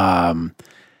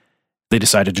they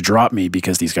decided to drop me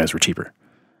because these guys were cheaper.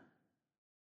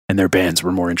 And their bands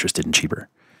were more interested in cheaper.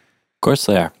 Of course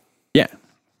they are. Yeah.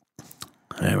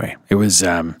 Anyway, it was...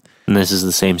 and this is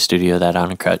the same studio that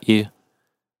undercut you?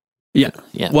 Yeah.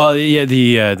 Yeah. Well, yeah,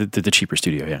 the cheaper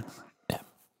studio, yeah. Yeah.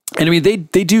 And I mean, they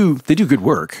do good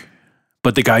work,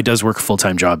 but the guy does work a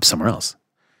full-time job somewhere else.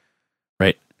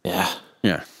 Right? Yeah.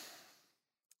 Yeah.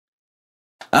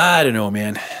 I don't know,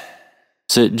 man.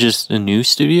 Is it just a new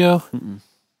studio? Mm-mm.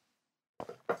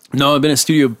 No, I've been a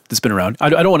studio that's been around. I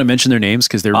don't want to mention their names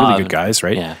because they're really good guys,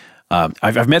 right? Yeah.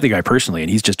 I've met the guy personally,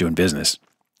 and he's just doing business.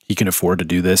 He can afford to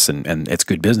do this, and it's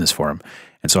good business for him.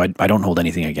 And so I don't hold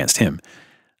anything against him.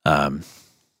 But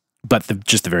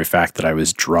just the very fact that I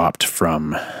was dropped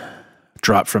from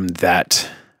that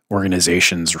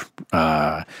organization's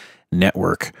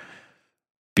network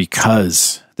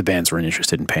because the bands weren't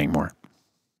interested in paying more.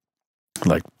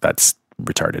 Like, that's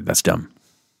retarded. That's dumb.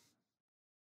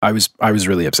 I was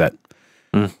really upset.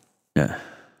 Mm. Yeah.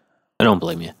 I don't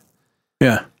blame you.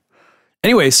 Yeah.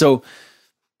 Anyway, so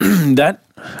that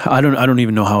I don't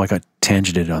even know how I got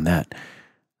tangented on that.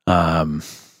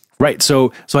 Right.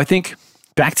 So I think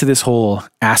back to this whole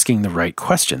asking the right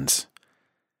questions.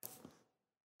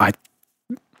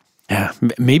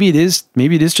 Maybe it is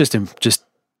just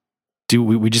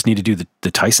we just need to do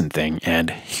the Tyson thing,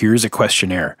 and here's a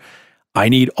questionnaire. I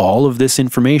need all of this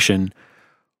information,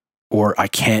 or I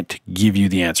can't give you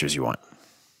the answers you want.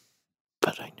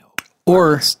 But I know.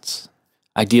 Or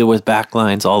I deal with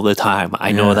backlines all the time.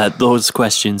 I know that those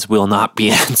questions will not be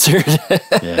answered.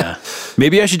 Yeah.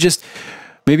 Maybe I should just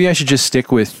stick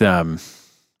with, I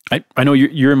know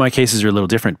your and my cases are a little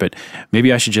different, but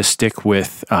maybe I should just stick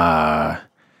with the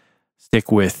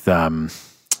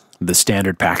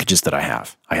standard packages that I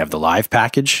have. I have the live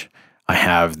package. I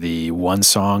have the one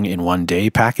song in one day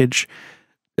package.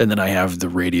 And then I have the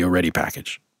radio ready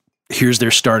package. Here's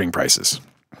their starting prices.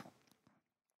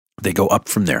 They go up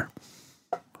from there.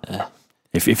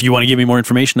 If you want to give me more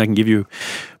information, I can give you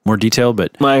more detail,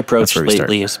 but my approach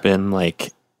lately has been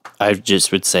like, I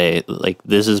just would say, like,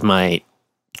 this is my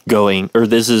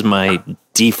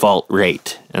default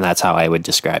rate. And that's how I would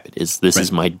describe it, is this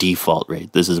is my default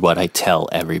rate. This is what I tell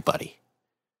everybody.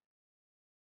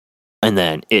 And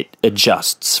then it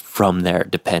adjusts from there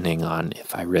depending on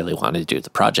if I really want to do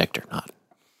the project or not.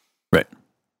 Right.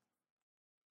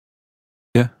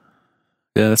 Yeah.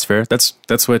 Yeah, that's fair. That's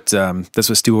what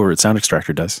Stu over at Sound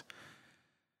Extractor does.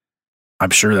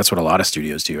 I'm sure that's what a lot of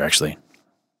studios do, actually.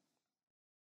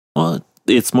 Well,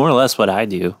 it's more or less what I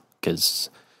do,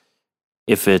 because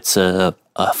if it's a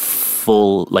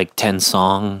full, like, 10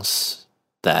 songs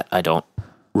that I don't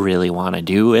really want to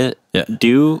do,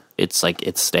 it's like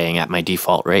it's staying at my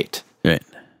default rate. Right.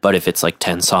 But if it's like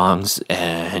 10 songs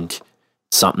and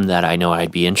something that I know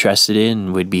I'd be interested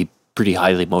in, would be pretty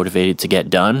highly motivated to get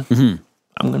done,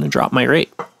 I'm going to drop my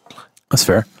rate. That's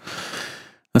fair.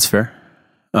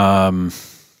 The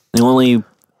only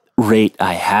rate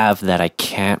I have that I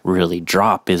can't really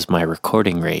drop is my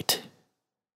recording rate.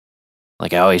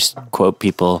 Like I always quote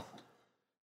people,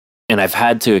 and I've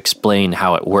had to explain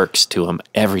how it works to them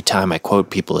every time I quote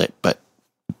people it, but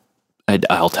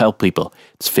I'll tell people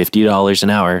it's $50 an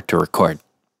hour to record.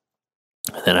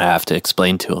 And then I have to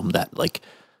explain to them that like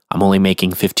I'm only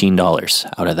making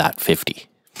 $15 out of that 50.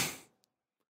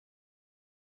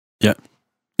 Yeah.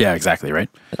 Yeah, exactly, right?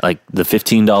 Like the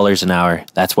 $15 an hour,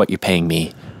 that's what you're paying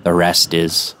me. The rest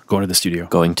is Going to the studio.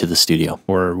 going to the studio.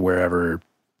 Or wherever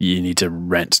you need to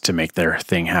rent to make their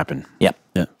thing happen. Yep.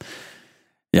 Yeah.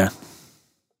 Yeah.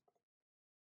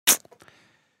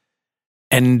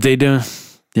 And they do,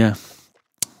 yeah.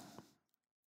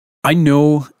 I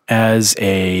know as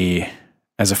a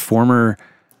former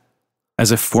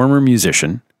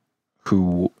musician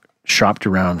who shopped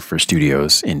around for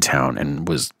studios in town and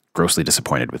was grossly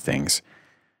disappointed with things,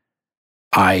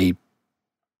 I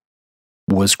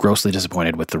was grossly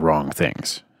disappointed with the wrong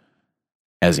things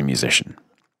as a musician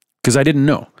because I didn't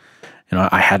know. You know,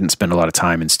 I hadn't spent a lot of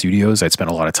time in studios. I'd spent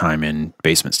a lot of time in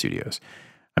basement studios.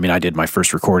 I mean, I did my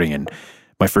first recording and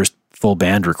my first full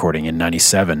band recording in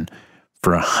 97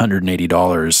 for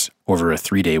 $180 over a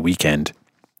 3-day weekend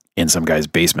in some guy's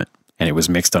basement. And it was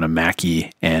mixed on a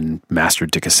Mackie and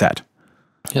mastered to cassette.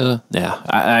 Yeah.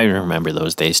 I remember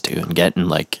those days too, and getting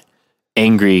like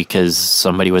angry because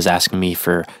somebody was asking me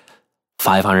for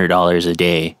 $500 a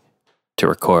day to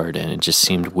record, and it just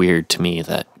seemed weird to me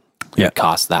that it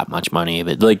cost that much money.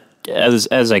 But like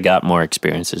as I got more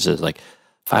experiences, it's like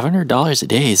 $500 a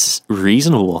day is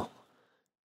reasonable.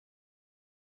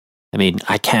 I mean,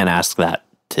 I can't ask that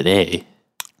today.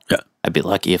 Yeah, I'd be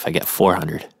lucky if I get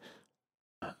 400.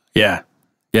 Yeah,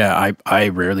 I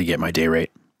rarely get my day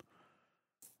rate.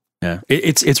 Yeah,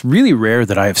 it's really rare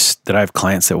that I have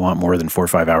clients that want more than 4 or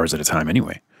 5 hours at a time.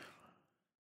 Anyway,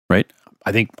 right?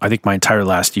 I think my entire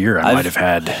last year I might have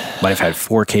had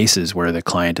 4 cases where the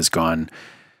client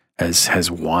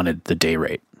has wanted the day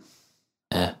rate.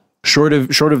 Yeah. Short of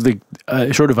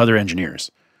other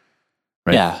engineers.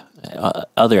 Right? Yeah,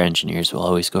 other engineers will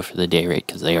always go for the day rate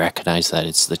because they recognize that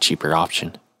it's the cheaper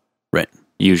option. Right.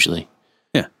 Usually.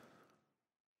 Yeah.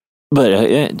 But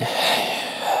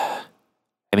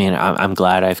I mean, I'm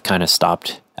glad I've kind of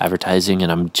stopped advertising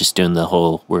and I'm just doing the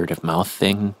whole word of mouth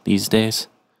thing these days.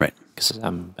 Right. Because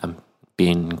I'm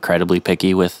being incredibly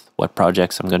picky with what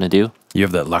projects I'm going to do. You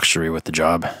have that luxury with the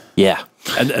job. Yeah.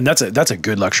 And that's a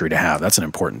good luxury to have. That's an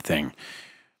important thing.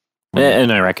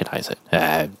 And I recognize it.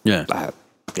 Yeah.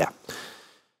 Yeah.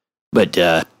 But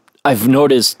I've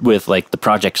noticed with like the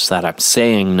projects that I'm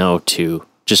saying no to,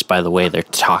 just by the way they're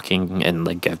talking, and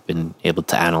like I've been able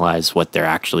to analyze what they're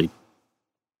actually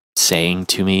saying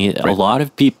to me. Right. A lot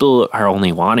of people are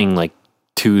only wanting like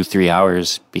 2-3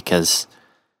 hours because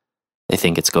they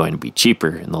think it's going to be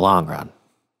cheaper in the long run.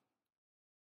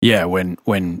 Yeah, when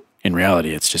in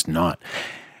reality it's just not.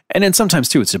 And then sometimes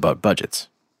too it's about budgets.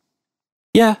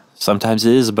 Yeah, sometimes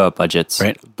it is about budgets.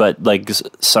 Right. But like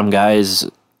some guys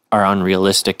are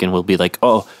unrealistic and will be like,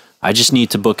 "Oh, I just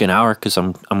need to book an hour because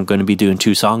I'm going to be doing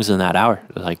 2 songs in that hour."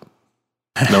 Like,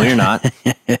 no, you're not.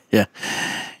 Yeah.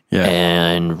 Yeah.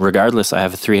 And regardless, I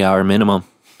have a 3-hour minimum.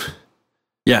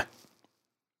 Yeah.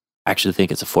 I actually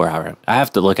think it's a 4-hour. I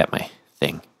have to look at my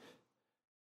thing.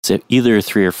 It's either a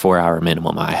 3 or 4 hour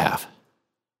minimum I have.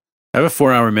 I have a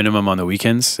 4-hour minimum on the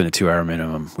weekends and a 2-hour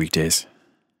minimum weekdays.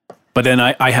 But then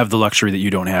I have the luxury that you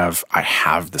don't have. I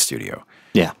have the studio.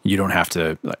 Yeah. You don't have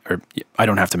to, or I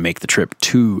don't have to make the trip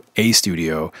to a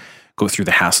studio, go through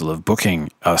the hassle of booking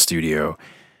a studio.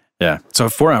 Yeah. So a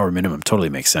 4-hour minimum totally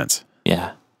makes sense.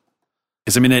 Yeah.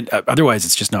 Because I mean, otherwise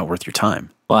it's just not worth your time.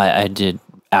 Well, I did,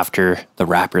 after the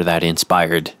rapper that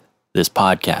inspired this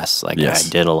podcast, like I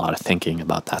did a lot of thinking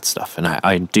about that stuff. And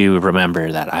I do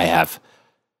remember that I have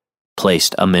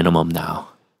placed a minimum now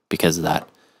because of that.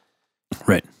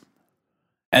 Right.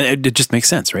 And it just makes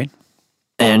sense, right?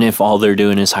 And if all they're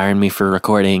doing is hiring me for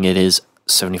recording, it is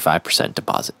 75%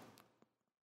 deposit.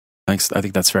 Thanks. I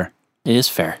think that's fair. It is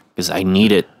fair because I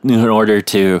need it in order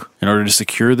to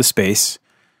secure the space.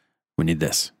 We need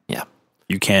this. Yeah.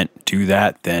 You can't do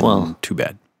that, then too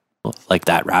bad. Well, like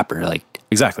that rapper, like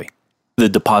exactly. The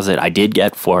deposit I did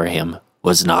get for him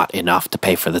was not enough to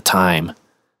pay for the time.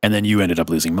 And then you ended up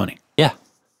losing money. Yeah.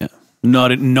 Yeah.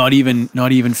 Not even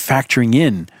factoring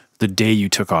in the day you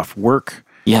took off work.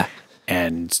 Yeah.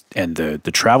 And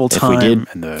the travel time. If we did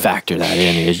and the factor that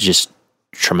in, it was just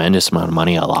a tremendous amount of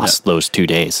money I lost those 2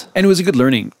 days. And it was a good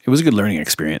learning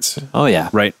experience. Oh yeah.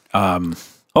 Right.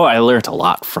 I learned a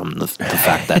lot from the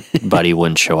fact that Buddy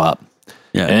wouldn't show up.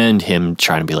 Yeah. And him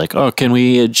trying to be like, "Oh, can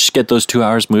we just get those 2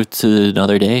 hours moved to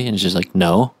another day?" And it's just like,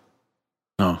 No,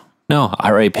 I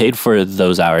already paid for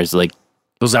those hours. Like,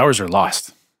 those hours are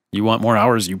lost. You want more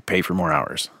hours, you pay for more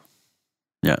hours.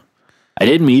 Yeah. I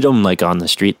did meet him like on the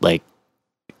street like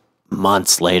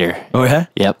months later. Oh, yeah?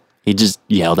 Yep. He just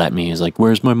yelled at me. He was like,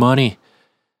 "Where's my money?"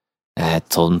 I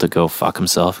told him to go fuck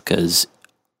himself because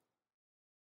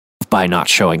by not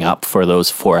showing up for those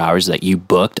 4 hours that you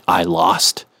booked, I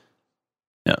lost.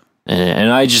 Yeah.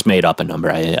 And I just made up a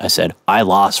number. I said, I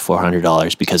lost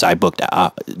 $400 because I booked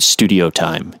studio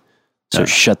time. So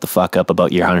shut the fuck up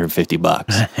about your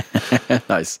 $150.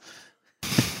 Nice.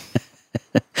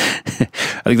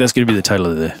 I think that's going to be the title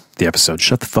of the episode.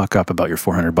 Shut the fuck up about your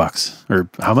 $400. Or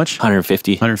how much?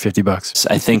 $150.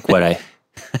 I think yeah.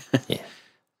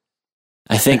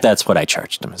 I think that's what I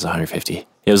charged him, is $150.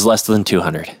 It was less than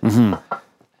 $200. Mm-hmm.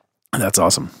 That's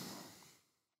awesome.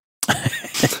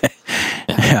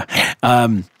 Yeah.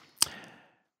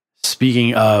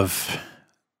 Speaking of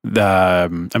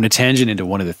I'm going to tangent into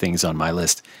one of the things on my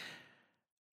list.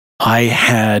 I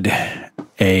had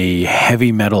a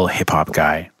heavy metal hip hop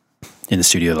guy in the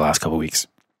studio the last couple of weeks.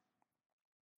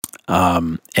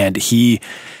 And he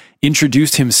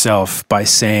introduced himself by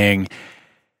saying,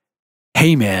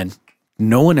 "Hey man,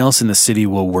 no one else in the city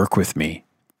will work with me.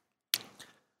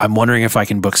 I'm wondering if I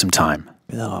can book some time."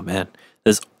 Oh man,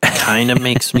 this kind of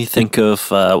makes me think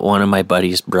of one of my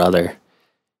buddy's brother.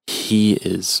 He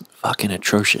is fucking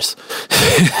atrocious.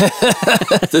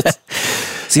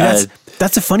 See,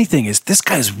 that's the funny thing is this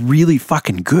guy's really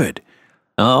fucking good.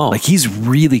 Oh, like he's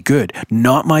really good.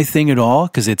 Not my thing at all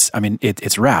because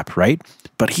it's rap, right?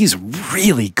 But he's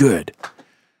really good.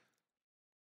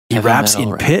 He raps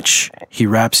in pitch. He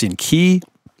raps in key.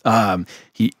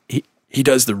 He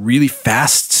does the really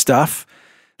fast stuff.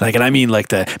 Like, and I mean like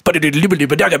the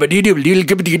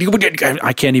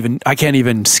I can't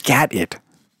even scat it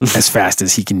as fast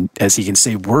as he can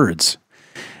say words.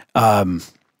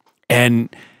 And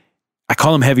I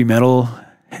call him heavy metal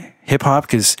hip hop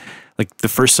because like the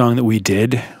first song that we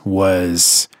did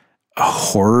was a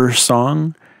horror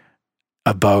song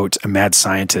about a mad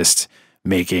scientist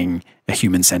making a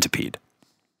human centipede.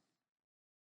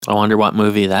 I wonder what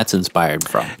movie that's inspired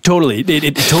from. Totally.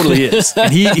 It totally is.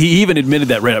 And he even admitted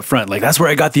that right up front. Like, that's where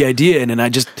I got the idea. And I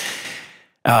just,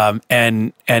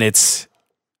 and it's,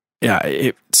 yeah,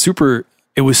 it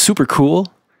was super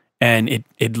cool. And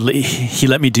he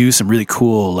let me do some really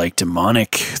cool, like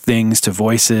demonic things to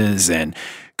voices and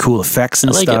cool effects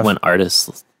and stuff. I like it when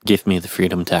artists give me the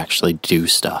freedom to actually do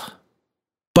stuff.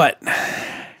 But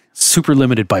super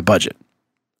limited by budget.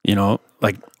 You know,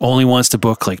 like only wants to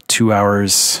book like 2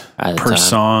 hours per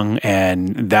song.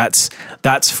 And that's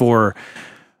for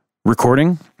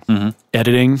recording,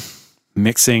 editing,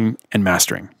 mixing, and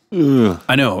mastering. Ugh.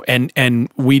 I know. And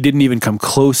we didn't even come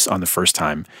close on the first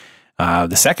time.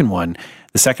 The second one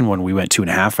we went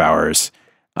 2.5 hours.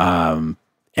 And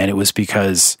it was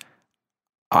because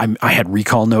I had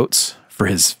recall notes for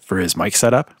his mic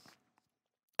setup.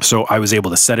 So I was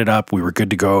able to set it up. We were good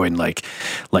to go in like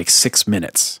 6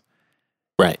 minutes.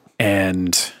 Right.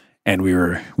 And we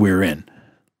were in.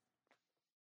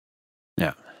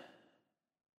 Yeah.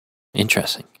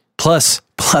 Interesting. Plus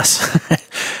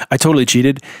I totally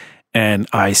cheated and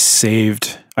I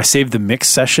saved the mix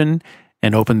session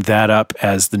and opened that up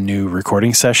as the new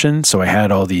recording session. So I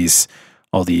had all the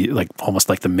like almost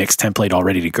like the mix template all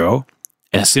ready to go.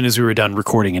 And as soon as we were done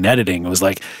recording and editing, it was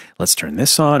like, let's turn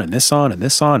this on and this on and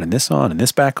this on and this on and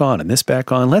this back on and this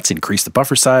back on. Let's increase the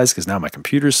buffer size because now my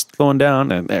computer's slowing down.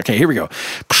 And okay, here we go.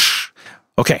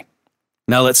 Okay,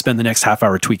 now let's spend the next half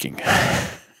hour tweaking.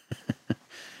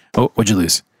 Oh, what'd you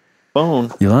lose?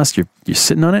 Phone. You lost? You're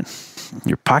sitting on it?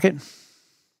 Your pocket?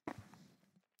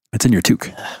 It's in your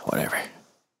toque. Whatever.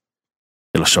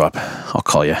 It'll show up. I'll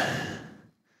call you.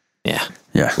 Yeah.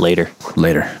 Later.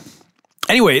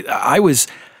 Anyway, I was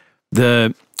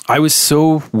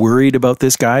so worried about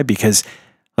this guy because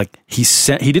like he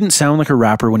didn't sound like a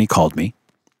rapper when he called me.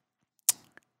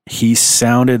 He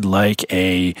sounded like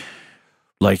he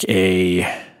didn't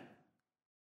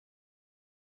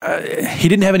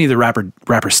have any of the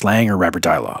rapper slang or rapper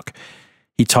dialogue.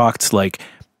 He talked like,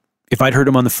 if I'd heard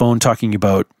him on the phone talking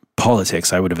about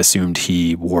politics, I would have assumed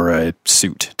he wore a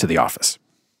suit to the office.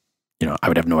 You know, I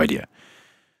would have no idea.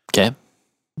 Okay.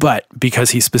 But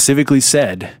because he specifically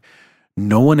said,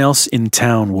 no one else in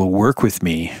town will work with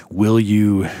me, will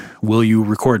you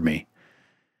record me?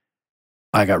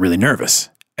 I got really nervous.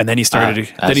 And then he started,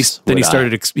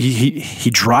 he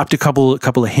dropped a couple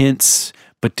of hints,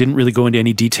 but didn't really go into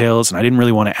any details. And I didn't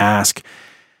really want to ask.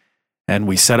 And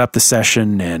we set up the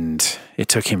session and it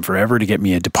took him forever to get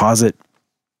me a deposit.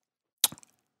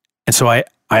 And so I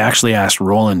actually asked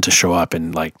Roland to show up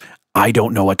and like, I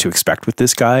don't know what to expect with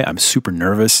this guy. I'm super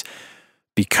nervous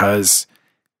because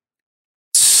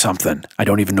something. I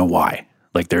don't even know why.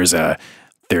 Like there's red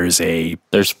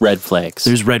flags.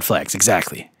 There's red flags,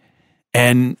 exactly.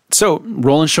 And so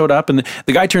Roland showed up, and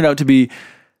the guy turned out to be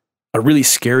a really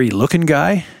scary looking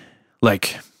guy.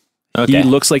 Like he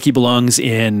looks like he belongs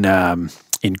in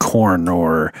Korn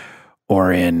or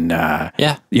in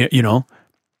you know.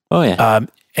 Oh yeah.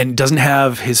 And doesn't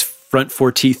have his front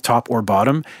 4 teeth, top or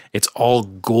bottom. It's all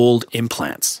gold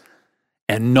implants,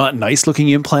 and not nice looking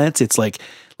implants. It's like,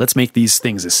 let's make these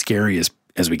things as scary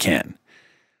as we can.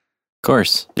 Of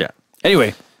course. Yeah.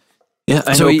 Anyway. Yeah,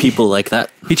 I know people like that.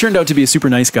 He turned out to be a super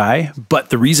nice guy, but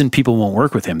the reason people won't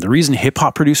work with him, the reason hip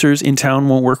hop producers in town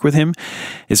won't work with him,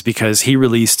 is because he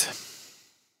released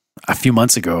a few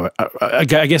months ago, I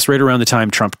guess right around the time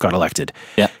Trump got elected.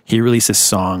 Yeah. He released a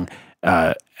song,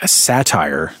 a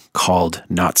satire called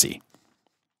Nazi.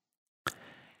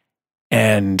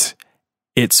 And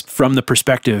it's from the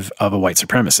perspective of a white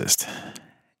supremacist.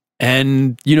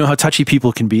 And you know how touchy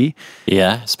people can be.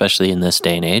 Yeah, especially in this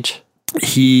day and age.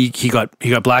 He got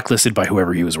blacklisted by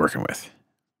whoever he was working with,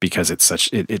 because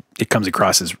it comes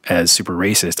across as super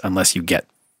racist unless you get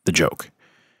the joke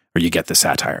or you get the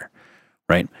satire,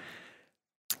 right?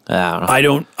 I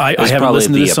don't know. I haven't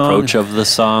listened to the song. The approach of the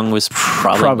song was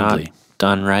probably not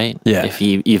done right. Yeah.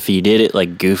 If he did it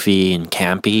like goofy and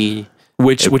campy,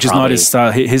 which is not his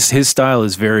style. His style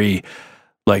is very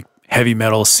like heavy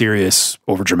metal, serious,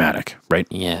 over dramatic, right?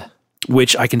 Yeah.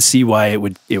 Which I can see why it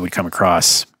would come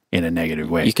across in a negative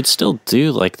way. You could still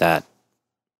do like that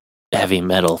heavy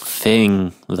metal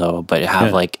thing though, but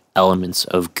have like elements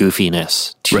of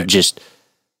goofiness to just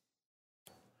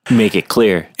make it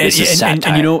clear this is satire.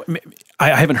 And you know,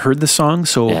 I haven't heard the song,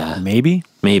 so maybe,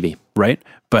 right?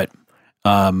 But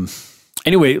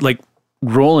anyway, like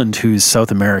Roland, who's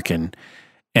South American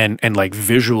and like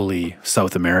visually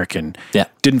South American,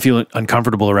 didn't feel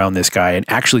uncomfortable around this guy and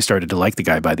actually started to like the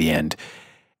guy by the end.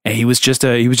 And he was just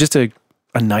a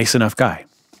nice enough guy.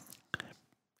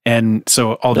 And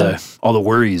so all the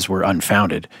worries were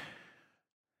unfounded.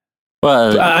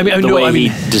 Well, the way he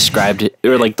described it,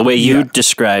 or like the way you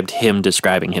described him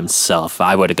describing himself,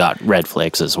 I would have got red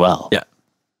flags as well. Yeah.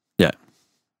 Yeah.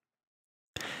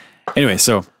 Anyway,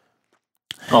 so.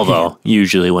 Although,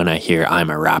 usually when I hear I'm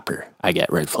a rapper, I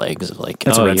get red flags of like,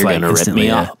 that's you're going to rip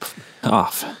me off.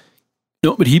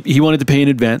 No, but he wanted to pay in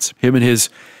advance.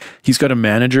 He's got a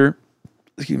manager,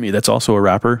 that's also a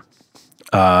rapper.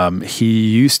 He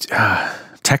used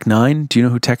Tech Nine. Do you know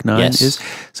who Tech Nine is?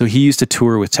 So he used to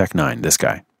tour with Tech Nine, this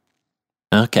guy.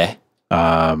 Okay.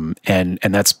 And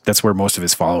that's where most of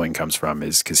his following comes from,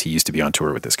 is because he used to be on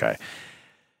tour with this guy.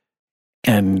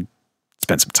 And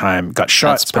spent some time, got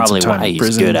shot. That's probably why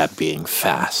he's good at being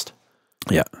fast.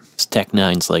 Yeah. Tech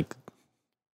Nine's like,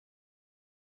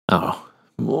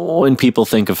 when people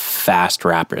think of fast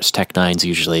rappers, Tech Nine's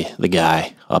usually the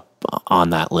guy up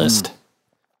on that list.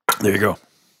 There you go.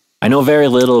 I know very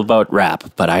little about rap,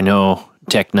 but I know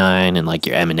Tech Nine and like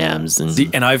your Eminems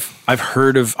and I've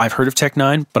heard of Tech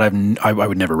Nine, but I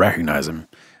would never recognize him.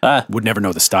 Would never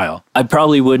know the style. I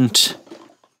probably wouldn't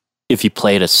if you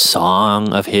played a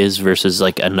song of his versus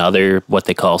like another what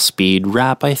they call speed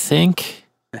rap, I think.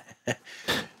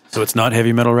 So it's not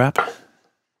heavy metal rap?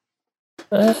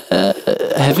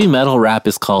 Heavy metal rap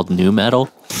is called nu metal.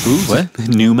 Ooh, what?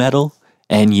 Nu metal.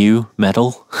 NU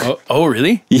metal. Oh,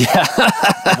 really? Yeah.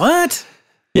 What?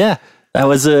 Yeah. That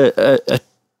was a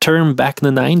term back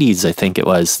in the 90s, I think it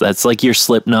was. That's like your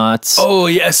Slipknots. Oh,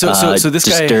 yeah. So this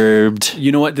Disturbed. Guy,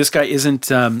 you know what? This guy isn't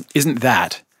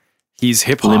that. He's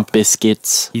hip hop. Limp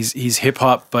Bizkits. He's hip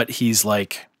hop, but he's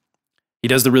like, he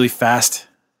does the really fast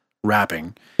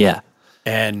rapping. Yeah.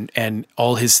 And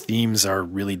all his themes are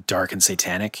really dark and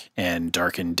satanic and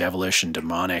dark and devilish and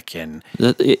demonic and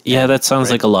that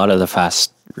sounds like a lot of the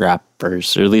fast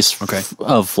rappers, or at least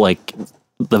of like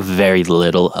the very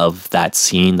little of that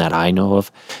scene that I know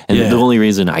of. And the only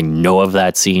reason I know of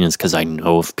that scene is because I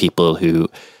know of people who,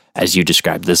 as you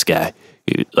described this guy,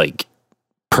 who like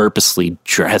purposely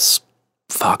dress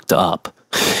fucked up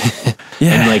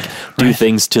and like do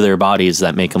things to their bodies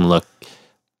that make them look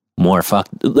more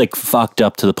fucked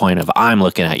up to the point of I'm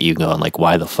looking at you going like,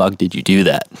 why the fuck did you do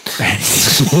that?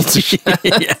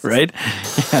 Yeah, right?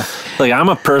 Yeah. Like I'm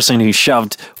a person who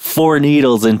shoved 4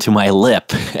 needles into my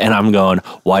lip and I'm going,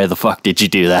 why the fuck did you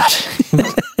do that?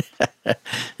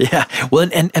 Yeah. Well,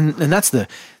 and that's the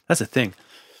thing.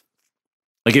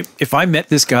 Like if I met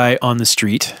this guy on the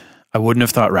street, I wouldn't have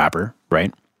thought rapper,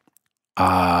 right?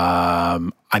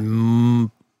 No,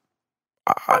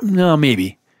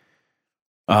 maybe.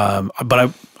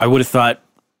 But I would have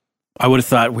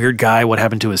thought weird guy, what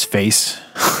happened to his face?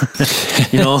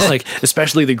 You know, like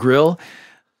especially the grill.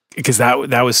 because that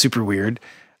was super weird.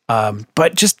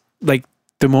 But just like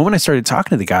the moment I started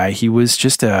talking to the guy, he was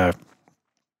just a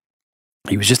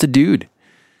dude.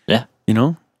 Yeah. You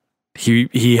know,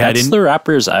 he had That's the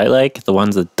rappers I like, the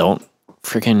ones that don't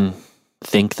freaking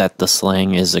think that the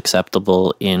slang is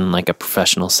acceptable in like a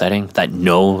professional setting, that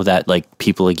know that like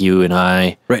people like you and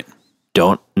I right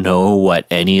don't know what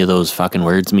any of those fucking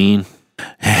words mean.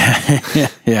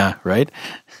 Yeah, right.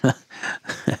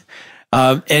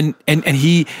 And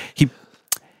he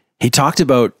talked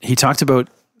about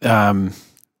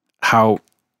how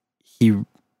he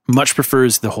much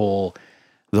prefers the whole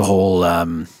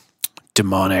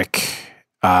demonic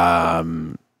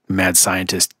mad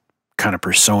scientist kind of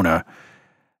persona,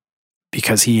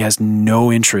 because he has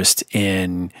no interest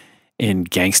in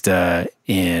gangsta,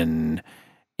 in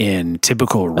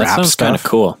typical rap that sounds stuff. kind of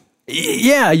cool.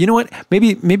 Yeah, you know what?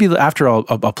 Maybe after I'll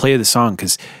play the song,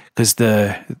 because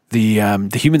the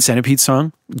Human Centipede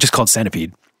song, just called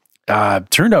Centipede,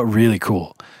 turned out really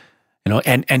cool. You know,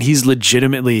 and he's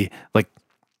legitimately, like,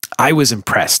 I was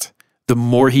impressed. The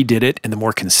more he did it and the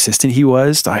more consistent he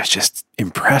was, I was just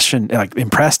impressed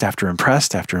after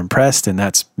impressed after impressed, and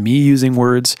that's me using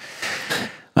words.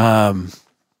 It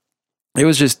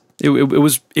was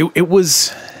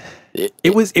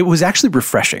actually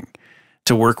refreshing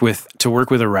to work with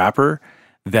a rapper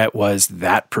that was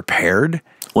that prepared.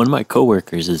 One of my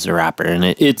coworkers is a rapper, and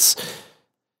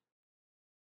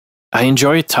I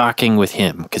enjoy talking with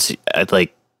him because,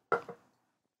 like,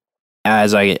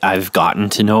 as I've gotten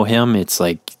to know him, it's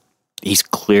like he's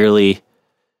clearly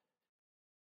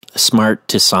smart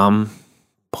to some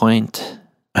point.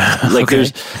 Like, Okay.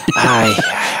 there's, I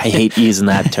hate using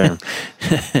that term,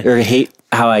 or I hate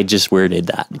how I just worded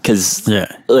that, because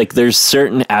like there's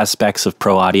certain aspects of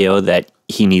pro audio that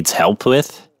he needs help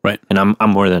with, right? And I'm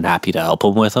more than happy to help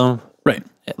him with them, right?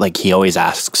 Like, he always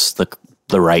asks the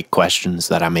right questions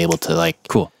that I'm able to, like,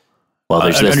 cool. Well,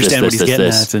 there's I this, understand this, what this, he's getting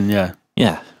this. at, and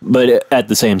yeah. But at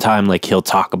the same time, like, he'll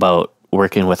talk about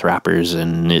working with rappers,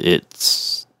 and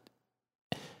it's,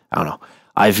 I don't know.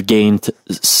 I've gained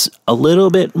a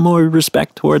little bit more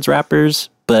respect towards rappers,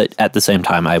 but at the same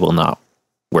time, I will not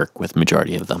work with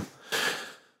majority of them.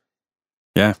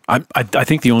 Yeah, I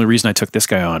think the only reason I took this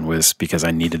guy on was because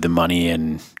I needed the money,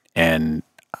 and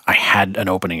I had an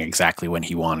opening exactly when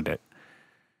he wanted it.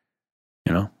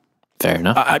 You know, fair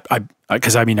enough.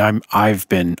 Because I've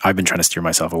been trying to steer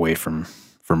myself away from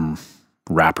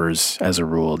rappers as a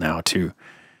rule now too.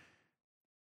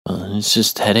 It's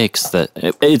just headaches. That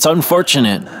it's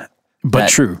unfortunate, but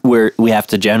true. We have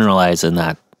to generalize in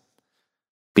that,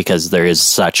 because there is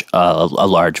such a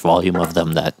large volume of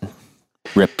them that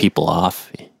rip people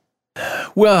off.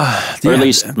 Well, or at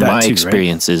least my too,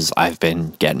 experience is I've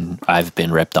been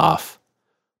ripped off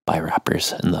by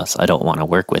rappers, and thus I don't want to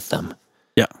work with them.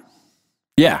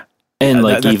 Yeah. And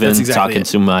like, even exactly talking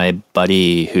to my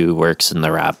buddy who works in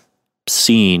the rap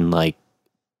scene, like,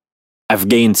 I've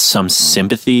gained some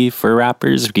sympathy for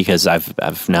rappers, because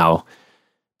I've now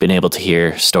been able to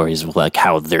hear stories of like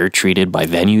how they're treated by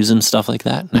venues and stuff like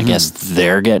that. And I guess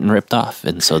they're getting ripped off.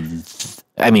 And so,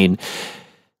 I mean,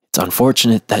 it's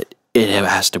unfortunate that it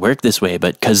has to work this way,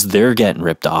 but because they're getting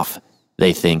ripped off,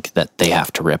 they think that they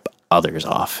have to rip others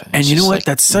off. And you know what?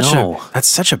 Like, that's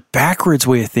such a backwards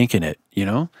way of thinking it, you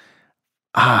know?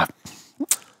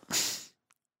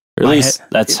 Or at least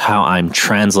that's how I'm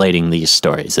translating these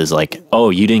stories, is like, oh,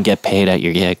 you didn't get paid at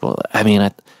your gig. Well, I mean,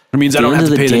 it means I don't have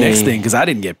to pay the next thing because I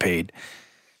didn't get paid.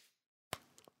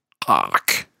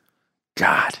 Fuck.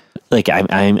 God. Like,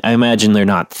 I imagine they're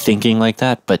not thinking like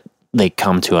that, but they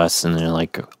come to us and they're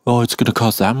like, oh, it's going to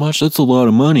cost that much? That's a lot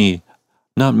of money.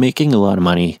 Not making a lot of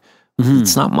money.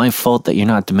 It's not my fault that you're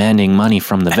not demanding money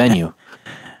from the venue.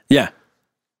 Yeah,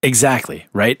 exactly.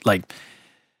 Right. Like,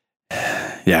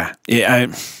 yeah.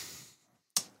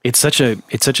 It's such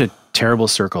a terrible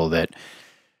circle that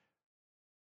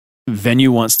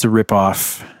venue wants to rip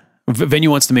off.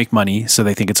 Venue wants to make money, so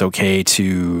they think it's okay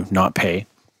to not pay.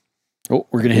 Oh,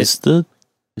 we're gonna hit the.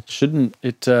 It shouldn't.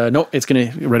 It no. It's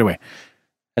gonna right away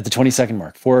at the 20-second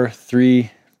mark. 4,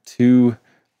 3, 2,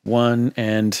 1,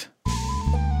 and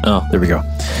oh, there we go.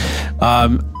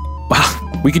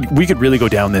 Wow, we could really go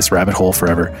down this rabbit hole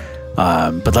forever.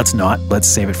 But let's not. Let's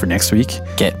save it for next week.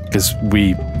 Okay. Because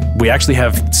we actually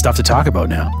have stuff to talk about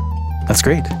now. That's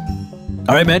great.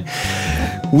 All right, man.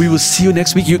 We will see you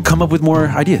next week. You come up with more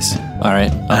ideas. All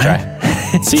right. I'll try.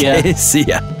 See ya. See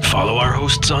ya. Follow our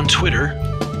hosts on Twitter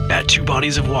at 2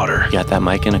 Bodies of Water. You got that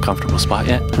mic in a comfortable spot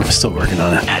yet? I'm still working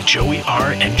on it. At Joey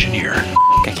R. Engineer.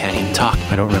 I can't even talk.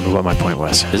 I don't remember what my point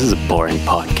was. This is a boring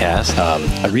podcast.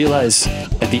 I realize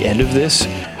at the end of this,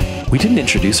 We didn't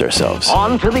introduce ourselves.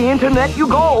 On to the internet you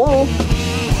go.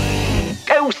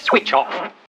 Go switch off.